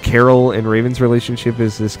 like Carol and Raven's relationship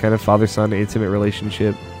is this kind of father-son intimate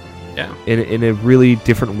relationship. Yeah, in a really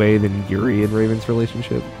different way than Yuri and Raven's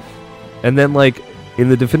relationship. And then like in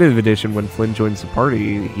the definitive edition, when Flynn joins the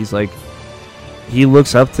party, he's like he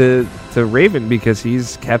looks up to Raven because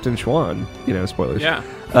he's Captain Schwan. You know, spoilers. Yeah.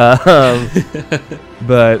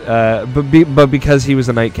 But because he was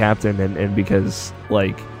a knight captain and because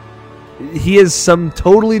like he has some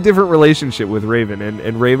totally different relationship with Raven,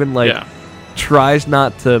 and Raven like tries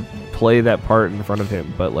not to play that part in front of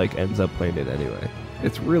him, but like ends up playing it anyway.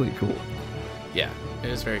 It's really cool. Yeah, it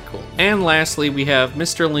is very cool. And lastly, we have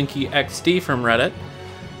Mr. Linky XD from Reddit.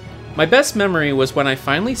 My best memory was when I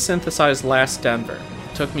finally synthesized Last Denver.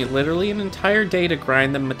 It took me literally an entire day to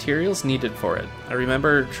grind the materials needed for it. I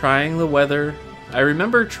remember trying the weather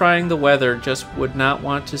just would not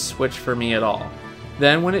want to switch for me at all.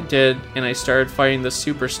 Then when it did, and I started fighting the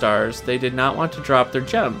superstars, they did not want to drop their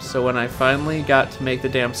gems, so when I finally got to make the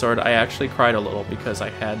damn sword, I actually cried a little because I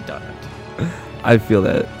had done it. I feel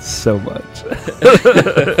that so much.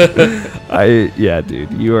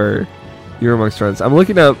 Dude, you're amongst friends. I'm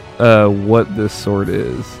looking up what this sword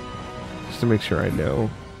is, just to make sure I know.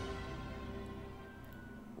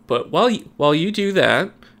 But while you do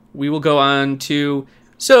that, we will go on to...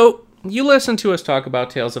 So, you listen to us talk about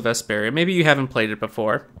Tales of Vesperia. Maybe you haven't played it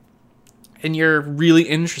before. and you're really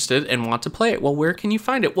interested and want to play it. Well, where can you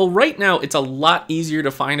find it? Well, right now it's a lot easier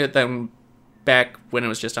to find it than back when it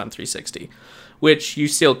was just on 360, which you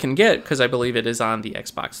still can get because I believe it is on the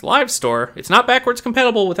Xbox Live Store. It's not backwards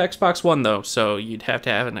compatible with Xbox One, though, so you'd have to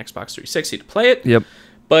have an Xbox 360 to play it. Yep.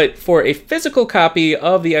 But for a physical copy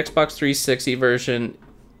of the Xbox 360 version,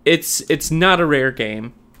 it's not a rare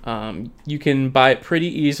game. You can buy it pretty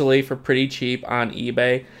easily for pretty cheap on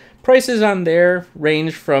eBay. Prices on there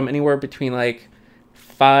range from anywhere between like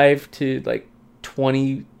 $5 to like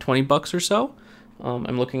 20 bucks or so.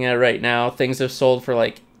 I'm looking at it right now. Things have sold for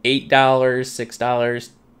like $8, $6,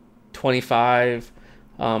 $25.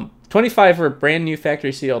 $25 for a brand new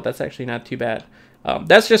factory sealed. That's actually not too bad.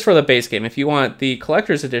 That's just for the base game. If you want the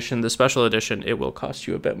collector's edition, the special edition, it will cost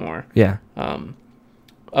you a bit more. Yeah.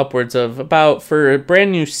 Upwards of about, for a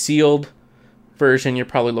brand new sealed version, you're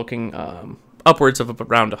probably looking upwards of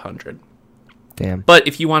around $100. Damn. But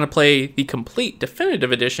if you want to play the complete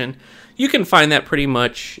definitive edition, you can find that pretty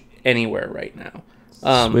much anywhere right now.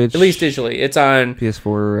 Switch, at least digitally. It's on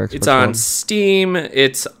PS4, Xbox It's on One. Steam.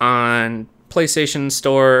 It's on PlayStation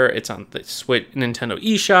Store. It's on the Switch, Nintendo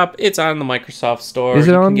eShop. It's on the Microsoft Store. Is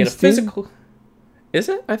it you on can get a Steam? physical. Is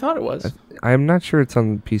it? I thought it was. I'm not sure it's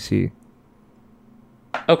on PC.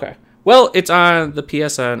 Okay. Well, it's on the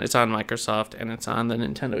PSN, it's on Microsoft, and it's on the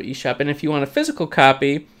Nintendo eShop. And if you want a physical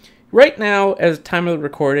copy, right now, as time of the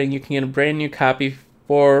recording, you can get a brand new copy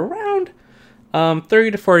for around $30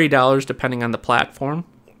 to $40, depending on the platform.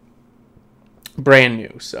 Brand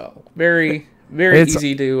new, so very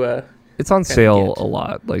easy to. It's on sale a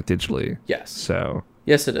lot, like digitally. Yes. So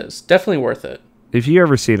Yes, it is. Definitely worth it. if you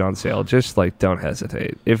ever see it on sale, just like don't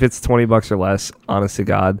hesitate. If it's $20 or less, honest to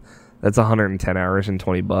God, that's 110 hours and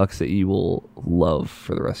 $20 that you will love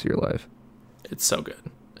for the rest of your life. It's so good.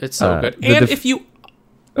 It's so good. the And if you...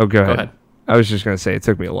 Oh, go ahead. ahead. I was just going to say it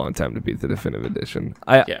took me a long time to beat the definitive edition.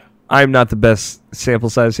 Yeah. I'm not the best sample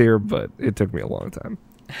size here, but it took me a long time.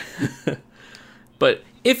 But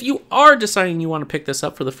if you are deciding you want to pick this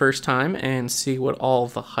up for the first time and see what all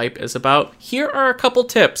the hype is about, here are a couple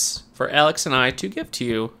tips for Alex and I to give to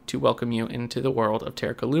you to welcome you into the world of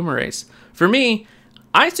Terraco Luminrace. For me,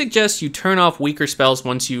 I suggest you turn off weaker arts,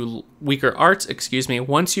 once you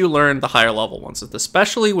learn the higher level ones,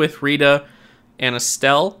 especially with Rita and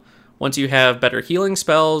Estelle. Once you have better healing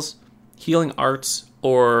spells, healing arts,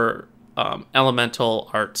 or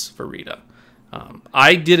elemental arts for Rita.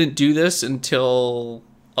 I didn't do this until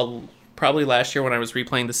probably last year when I was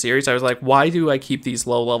replaying the series. I was like, why do I keep these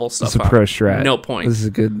low level stuff It's a pro strat. No point. This is a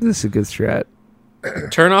good strat.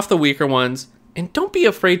 Turn off the weaker ones, and don't be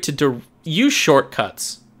afraid to use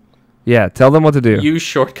shortcuts. Yeah, tell them what to do. Use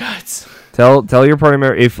shortcuts. Tell your party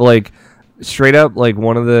member if like straight up like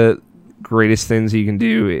one of the greatest things you can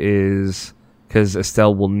do is, because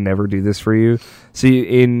Estelle will never do this for you.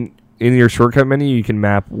 See, in your shortcut menu, you can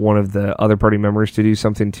map one of the other party members to do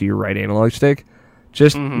something to your right analog stick.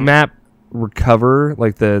 Just map recover,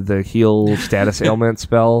 like the heal status ailment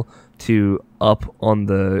spell, to up on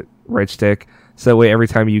the right stick. So that way, every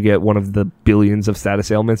time you get one of the billions of status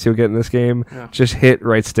ailments you'll get in this game, just hit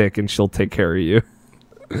right stick and she'll take care of you.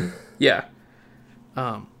 Yeah.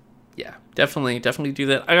 Yeah, definitely do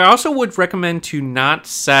that. I also would recommend to not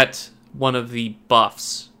set one of the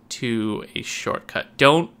buffs to a shortcut.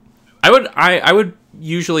 I would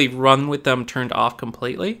usually run with them turned off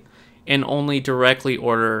completely and only directly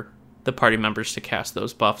order the party members to cast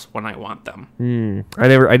those buffs when I want them. I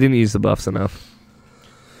didn't use the buffs enough.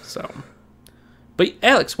 So, but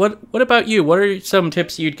Alex, what about you? What are some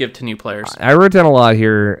tips you'd give to new players? I wrote down a lot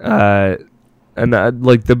here, and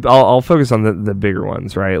like I'll focus on the bigger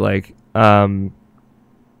ones, right? Like,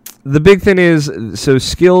 the big thing is, so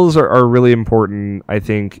skills are really important. I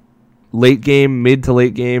think late game, mid to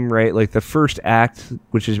late game, right? Like the first act,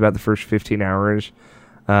 which is about the first 15 hours,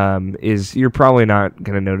 is you're probably not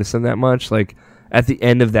going to notice them that much. Like at the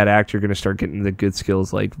end of that act, you're going to start getting the good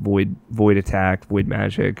skills like void attack, void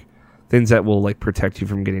magic, things that will like protect you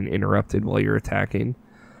from getting interrupted while you're attacking,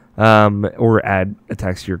 or add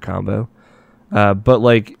attacks to your combo. But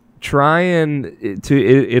like try and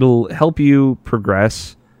it'll help you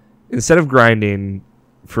progress. Instead of grinding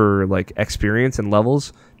for like experience and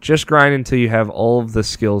levels, just grind until you have all of the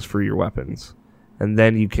skills for your weapons, and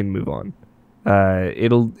then you can move on.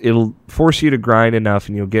 It'll force you to grind enough,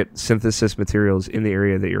 and you'll get synthesis materials in the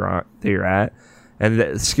area that you're at, and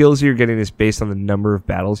the skills you're getting is based on the number of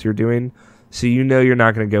battles you're doing. So you know you're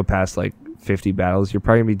not going to go past like 50 battles. You're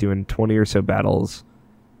probably going to be doing 20 or so battles.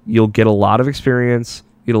 You'll get a lot of experience,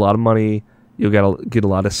 get a lot of money, you'll get a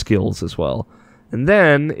lot of skills as well. And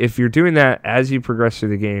then if you're doing that as you progress through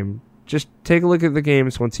the game, just take a look at the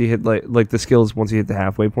games once you hit like the skills once you hit the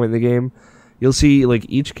halfway point in the game. You'll see like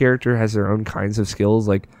each character has their own kinds of skills.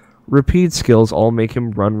 Like repeat skills all make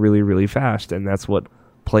him run really, really fast, and that's what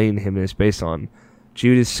playing him is based on.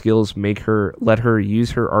 Judith's skills let her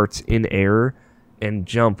use her arts in air and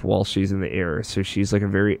jump while she's in the air, so she's like a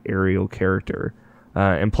very aerial character.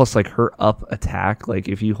 And plus, like her up attack, like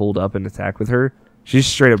if you hold up and attack with her, she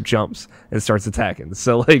straight up jumps and starts attacking.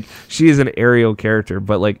 So like she is an aerial character,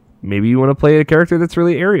 but like maybe you want to play a character that's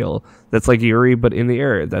really aerial, that's like Yuri but in the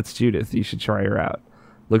air. That's Judith. You should try her out.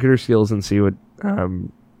 Look at her skills and see what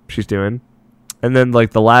she's doing. And then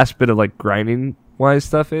like the last bit of like grinding wise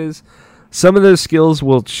stuff is some of those skills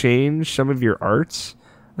will change some of your arts.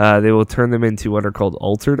 They will turn them into what are called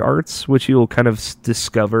altered arts, which you will kind of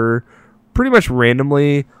discover pretty much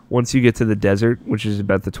randomly once you get to the desert, which is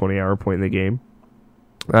about the 20-hour point in the game.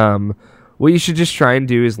 What you should just try and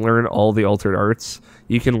do is learn all the altered arts.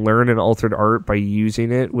 You can learn an altered art by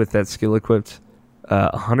using it with that skill equipped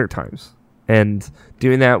 100 times. And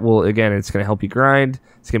doing that will, again, it's going to help you grind.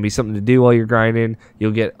 It's going to be something to do while you're grinding.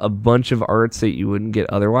 You'll get a bunch of arts that you wouldn't get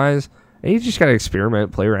otherwise. And you just got to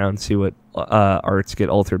experiment, play around, see what arts get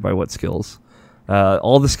altered by what skills.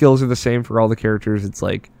 All the skills are the same for all the characters. It's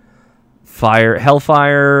like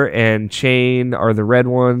Hellfire and Chain are the red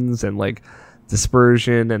ones, and like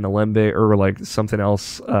Dispersion and Alembic, or like something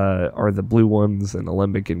else, are the blue ones, and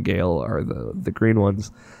Alembic and Gale are the green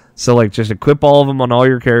ones. So like just equip all of them on all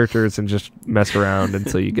your characters and just mess around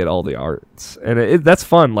until you get all the arts. And that's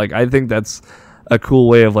fun. Like I think that's a cool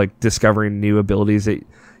way of like discovering new abilities that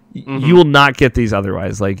you will not get these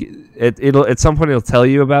otherwise. Like it'll at some point it'll tell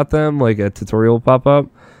you about them, like a tutorial will pop up.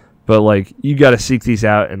 But like you got to seek these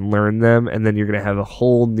out and learn them, and then you're gonna have a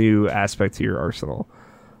whole new aspect to your arsenal.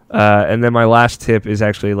 And then my last tip is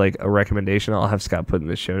actually like a recommendation. I'll have Scott put in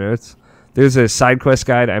the show notes. There's a side quest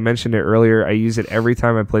guide. I mentioned it earlier. I use it every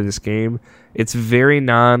time I play this game. It's very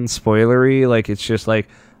non-spoilery. Like it's just like,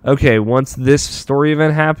 okay, once this story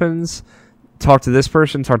event happens, talk to this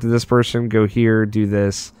person, go here, do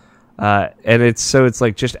this. And it's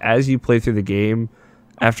like just as you play through the game,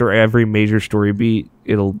 after every major story beat,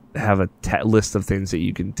 it'll have a list of things that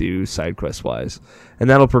you can do side quest wise, and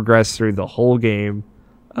that'll progress through the whole game.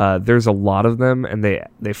 There's a lot of them, and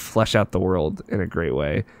they flesh out the world in a great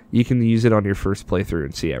way. You can use it on your first playthrough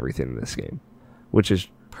and see everything in this game, which is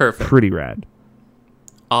perfect, pretty rad.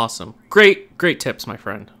 Awesome, great tips, my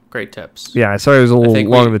friend. Great tips. Yeah, sorry I was a little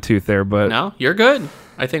long in the tooth there, but no, you're good.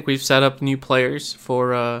 I think we've set up new players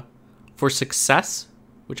for success,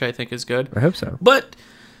 which I think is good. I hope so. But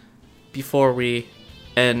before we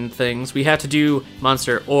end things, we have to do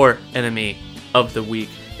monster or enemy of the week.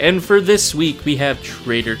 And for this week, we have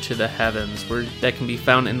Traitor to the Heavens, that can be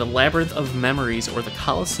found in the Labyrinth of Memories or the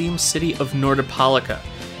Colosseum City of Nordopolica.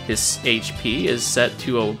 His HP is set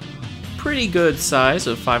to a pretty good size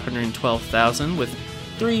of 512,000 with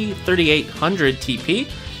 3,800 TP.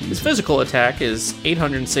 His physical attack is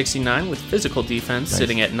 869 with physical defense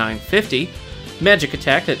sitting at 950. Magic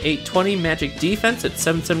attack at 820, magic defense at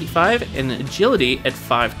 775, and agility at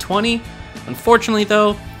 520. Unfortunately,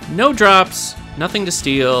 though, no drops, nothing to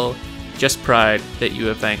steal, just pride that you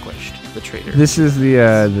have vanquished the traitor. This is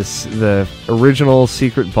the original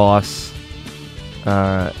secret boss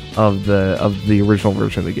of the original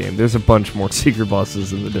version of the game. There's a bunch more secret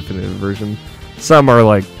bosses in the definitive version. Some are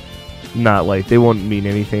like not like they won't mean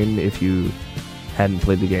anything if you hadn't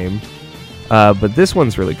played the game. But this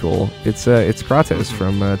one's really cool. It's Kratos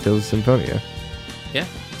from Tales of Symphonia. Yeah,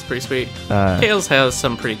 it's pretty sweet. Tales has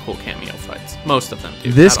some pretty cool cameo fights. Most of them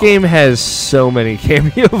do. This game has so many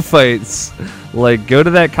cameo fights. Like, go to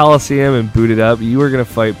that Coliseum and boot it up. You are going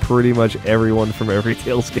to fight pretty much everyone from every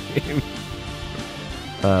Tales game.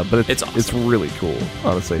 But it's awesome. It's really cool,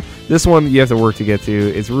 honestly. This one you have to work to get to.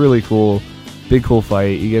 It's really cool. Big cool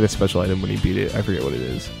fight. You get a special item when you beat it. I forget what it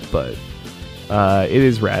is, but it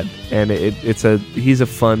is rad, and he's a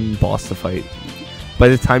fun boss to fight. By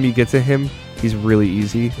the time you get to him, he's really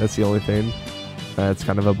easy. That's the only thing. It's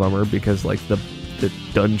kind of a bummer because like the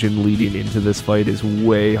dungeon leading into this fight is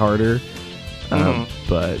way harder.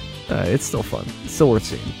 But it's still fun. It's still worth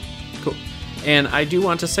seeing. Cool. And I do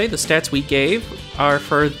want to say the stats we gave are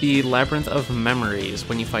for the Labyrinth of Memories.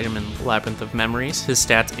 When you fight him in Labyrinth of Memories, his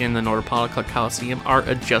stats in the Nordopolica Coliseum are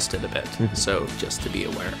adjusted a bit. So just to be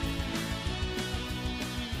aware.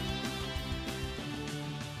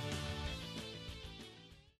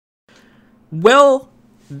 Well,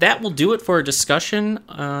 that will do it for a discussion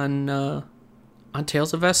on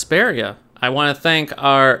Tales of Vesperia. I want to thank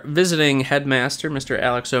our visiting headmaster, Mr.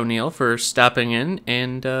 Alex O'Neill, for stopping in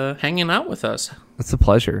and hanging out with us. It's a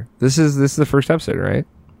pleasure. This is the first episode, right?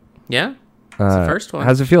 Yeah, it's the first one.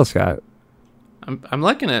 How's it feel, Scott? I'm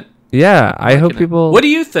liking it. Yeah, I hope people. What do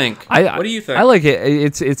you think? What do you think? I like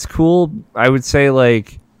it. It's cool. I would say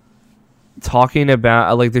like talking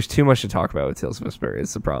about like there's too much to talk about with Tales of Vesperia.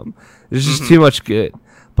 It's the problem. There's just too much good.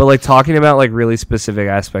 But like talking about like really specific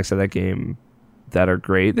aspects of that game that are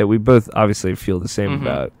great that we both obviously feel the same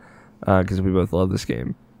about because we both love this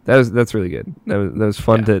game. That's really good. That was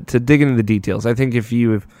fun to dig into the details. I think if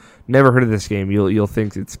you have never heard of this game, you'll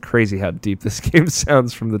think it's crazy how deep this game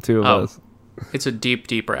sounds from the two of us. It's a deep,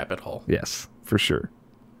 deep rabbit hole. Yes, for sure.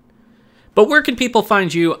 But where can people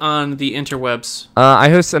find you on the interwebs? I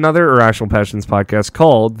host another Irrational Passions podcast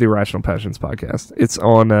called the Irrational Passions Podcast. It's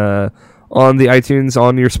on the iTunes,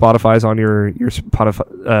 on your Spotify's, on your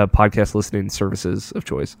Spotify, podcast listening services of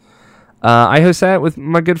choice. I host that with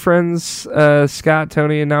my good friends Scott,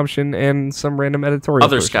 Tony, and Nobshin, and some random editorial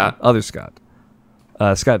Other Scott,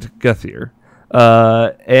 Scott Guthier.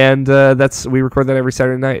 We record that every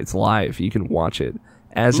Saturday night. It's live. You can watch it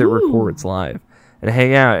as it records live and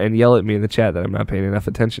hang out and yell at me in the chat that I'm not paying enough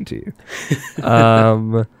attention to you.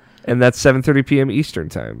 And that's 7:30 p.m. Eastern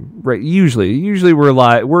time. Right. Usually we're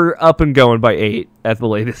live. We're up and going by 8 at the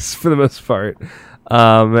latest for the most part.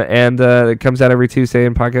 It comes out every Tuesday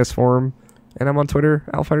in podcast form. And I'm on Twitter,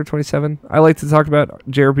 Alfighter27. I like to talk about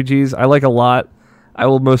JRPGs. I like a lot. I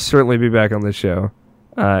will most certainly be back on this show.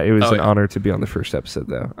 It was an honor to be on the first episode,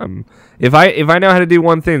 though. If I know how to do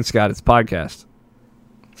one thing, Scott, it's podcast.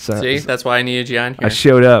 So, see, that's why I needed you on here. I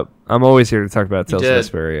showed up. I'm always here to talk about Tales of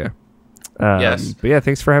Vesperia. Yes. But yeah,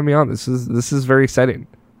 thanks for having me on. This is very exciting.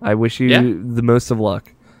 I wish you the most of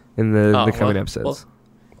luck in the coming episodes.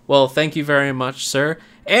 Well, thank you very much, sir.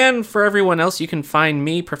 And for everyone else, you can find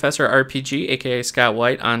me, Professor RPG, aka Scott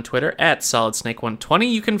White, on Twitter at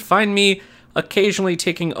SolidSnake120. You can find me occasionally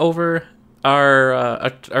taking over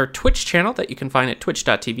our Twitch channel that you can find at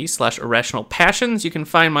twitch.tv/irrationalpassions. You can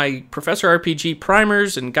find my Professor RPG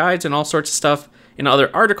primers and guides and all sorts of stuff in other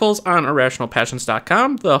articles on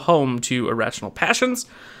irrationalpassions.com, the home to Irrational Passions.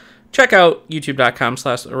 Check out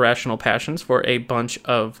youtube.com/irrationalpassions for a bunch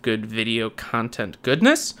of good video content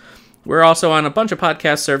goodness. We're also on a bunch of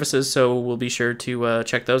podcast services, so we'll be sure to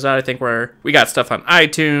check those out. I think we got stuff on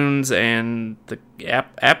iTunes and the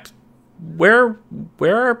app. Where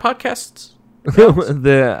are our podcasts?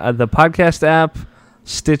 the podcast app,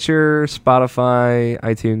 Stitcher, Spotify,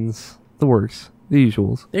 iTunes, the works, the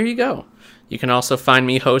usuals. There you go. You can also find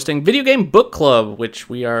me hosting Video Game Book Club, which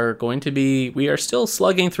we are still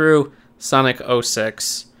slugging through Sonic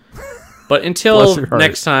 06. But until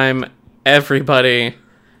next time, everybody,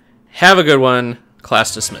 have a good one.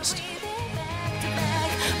 Class dismissed.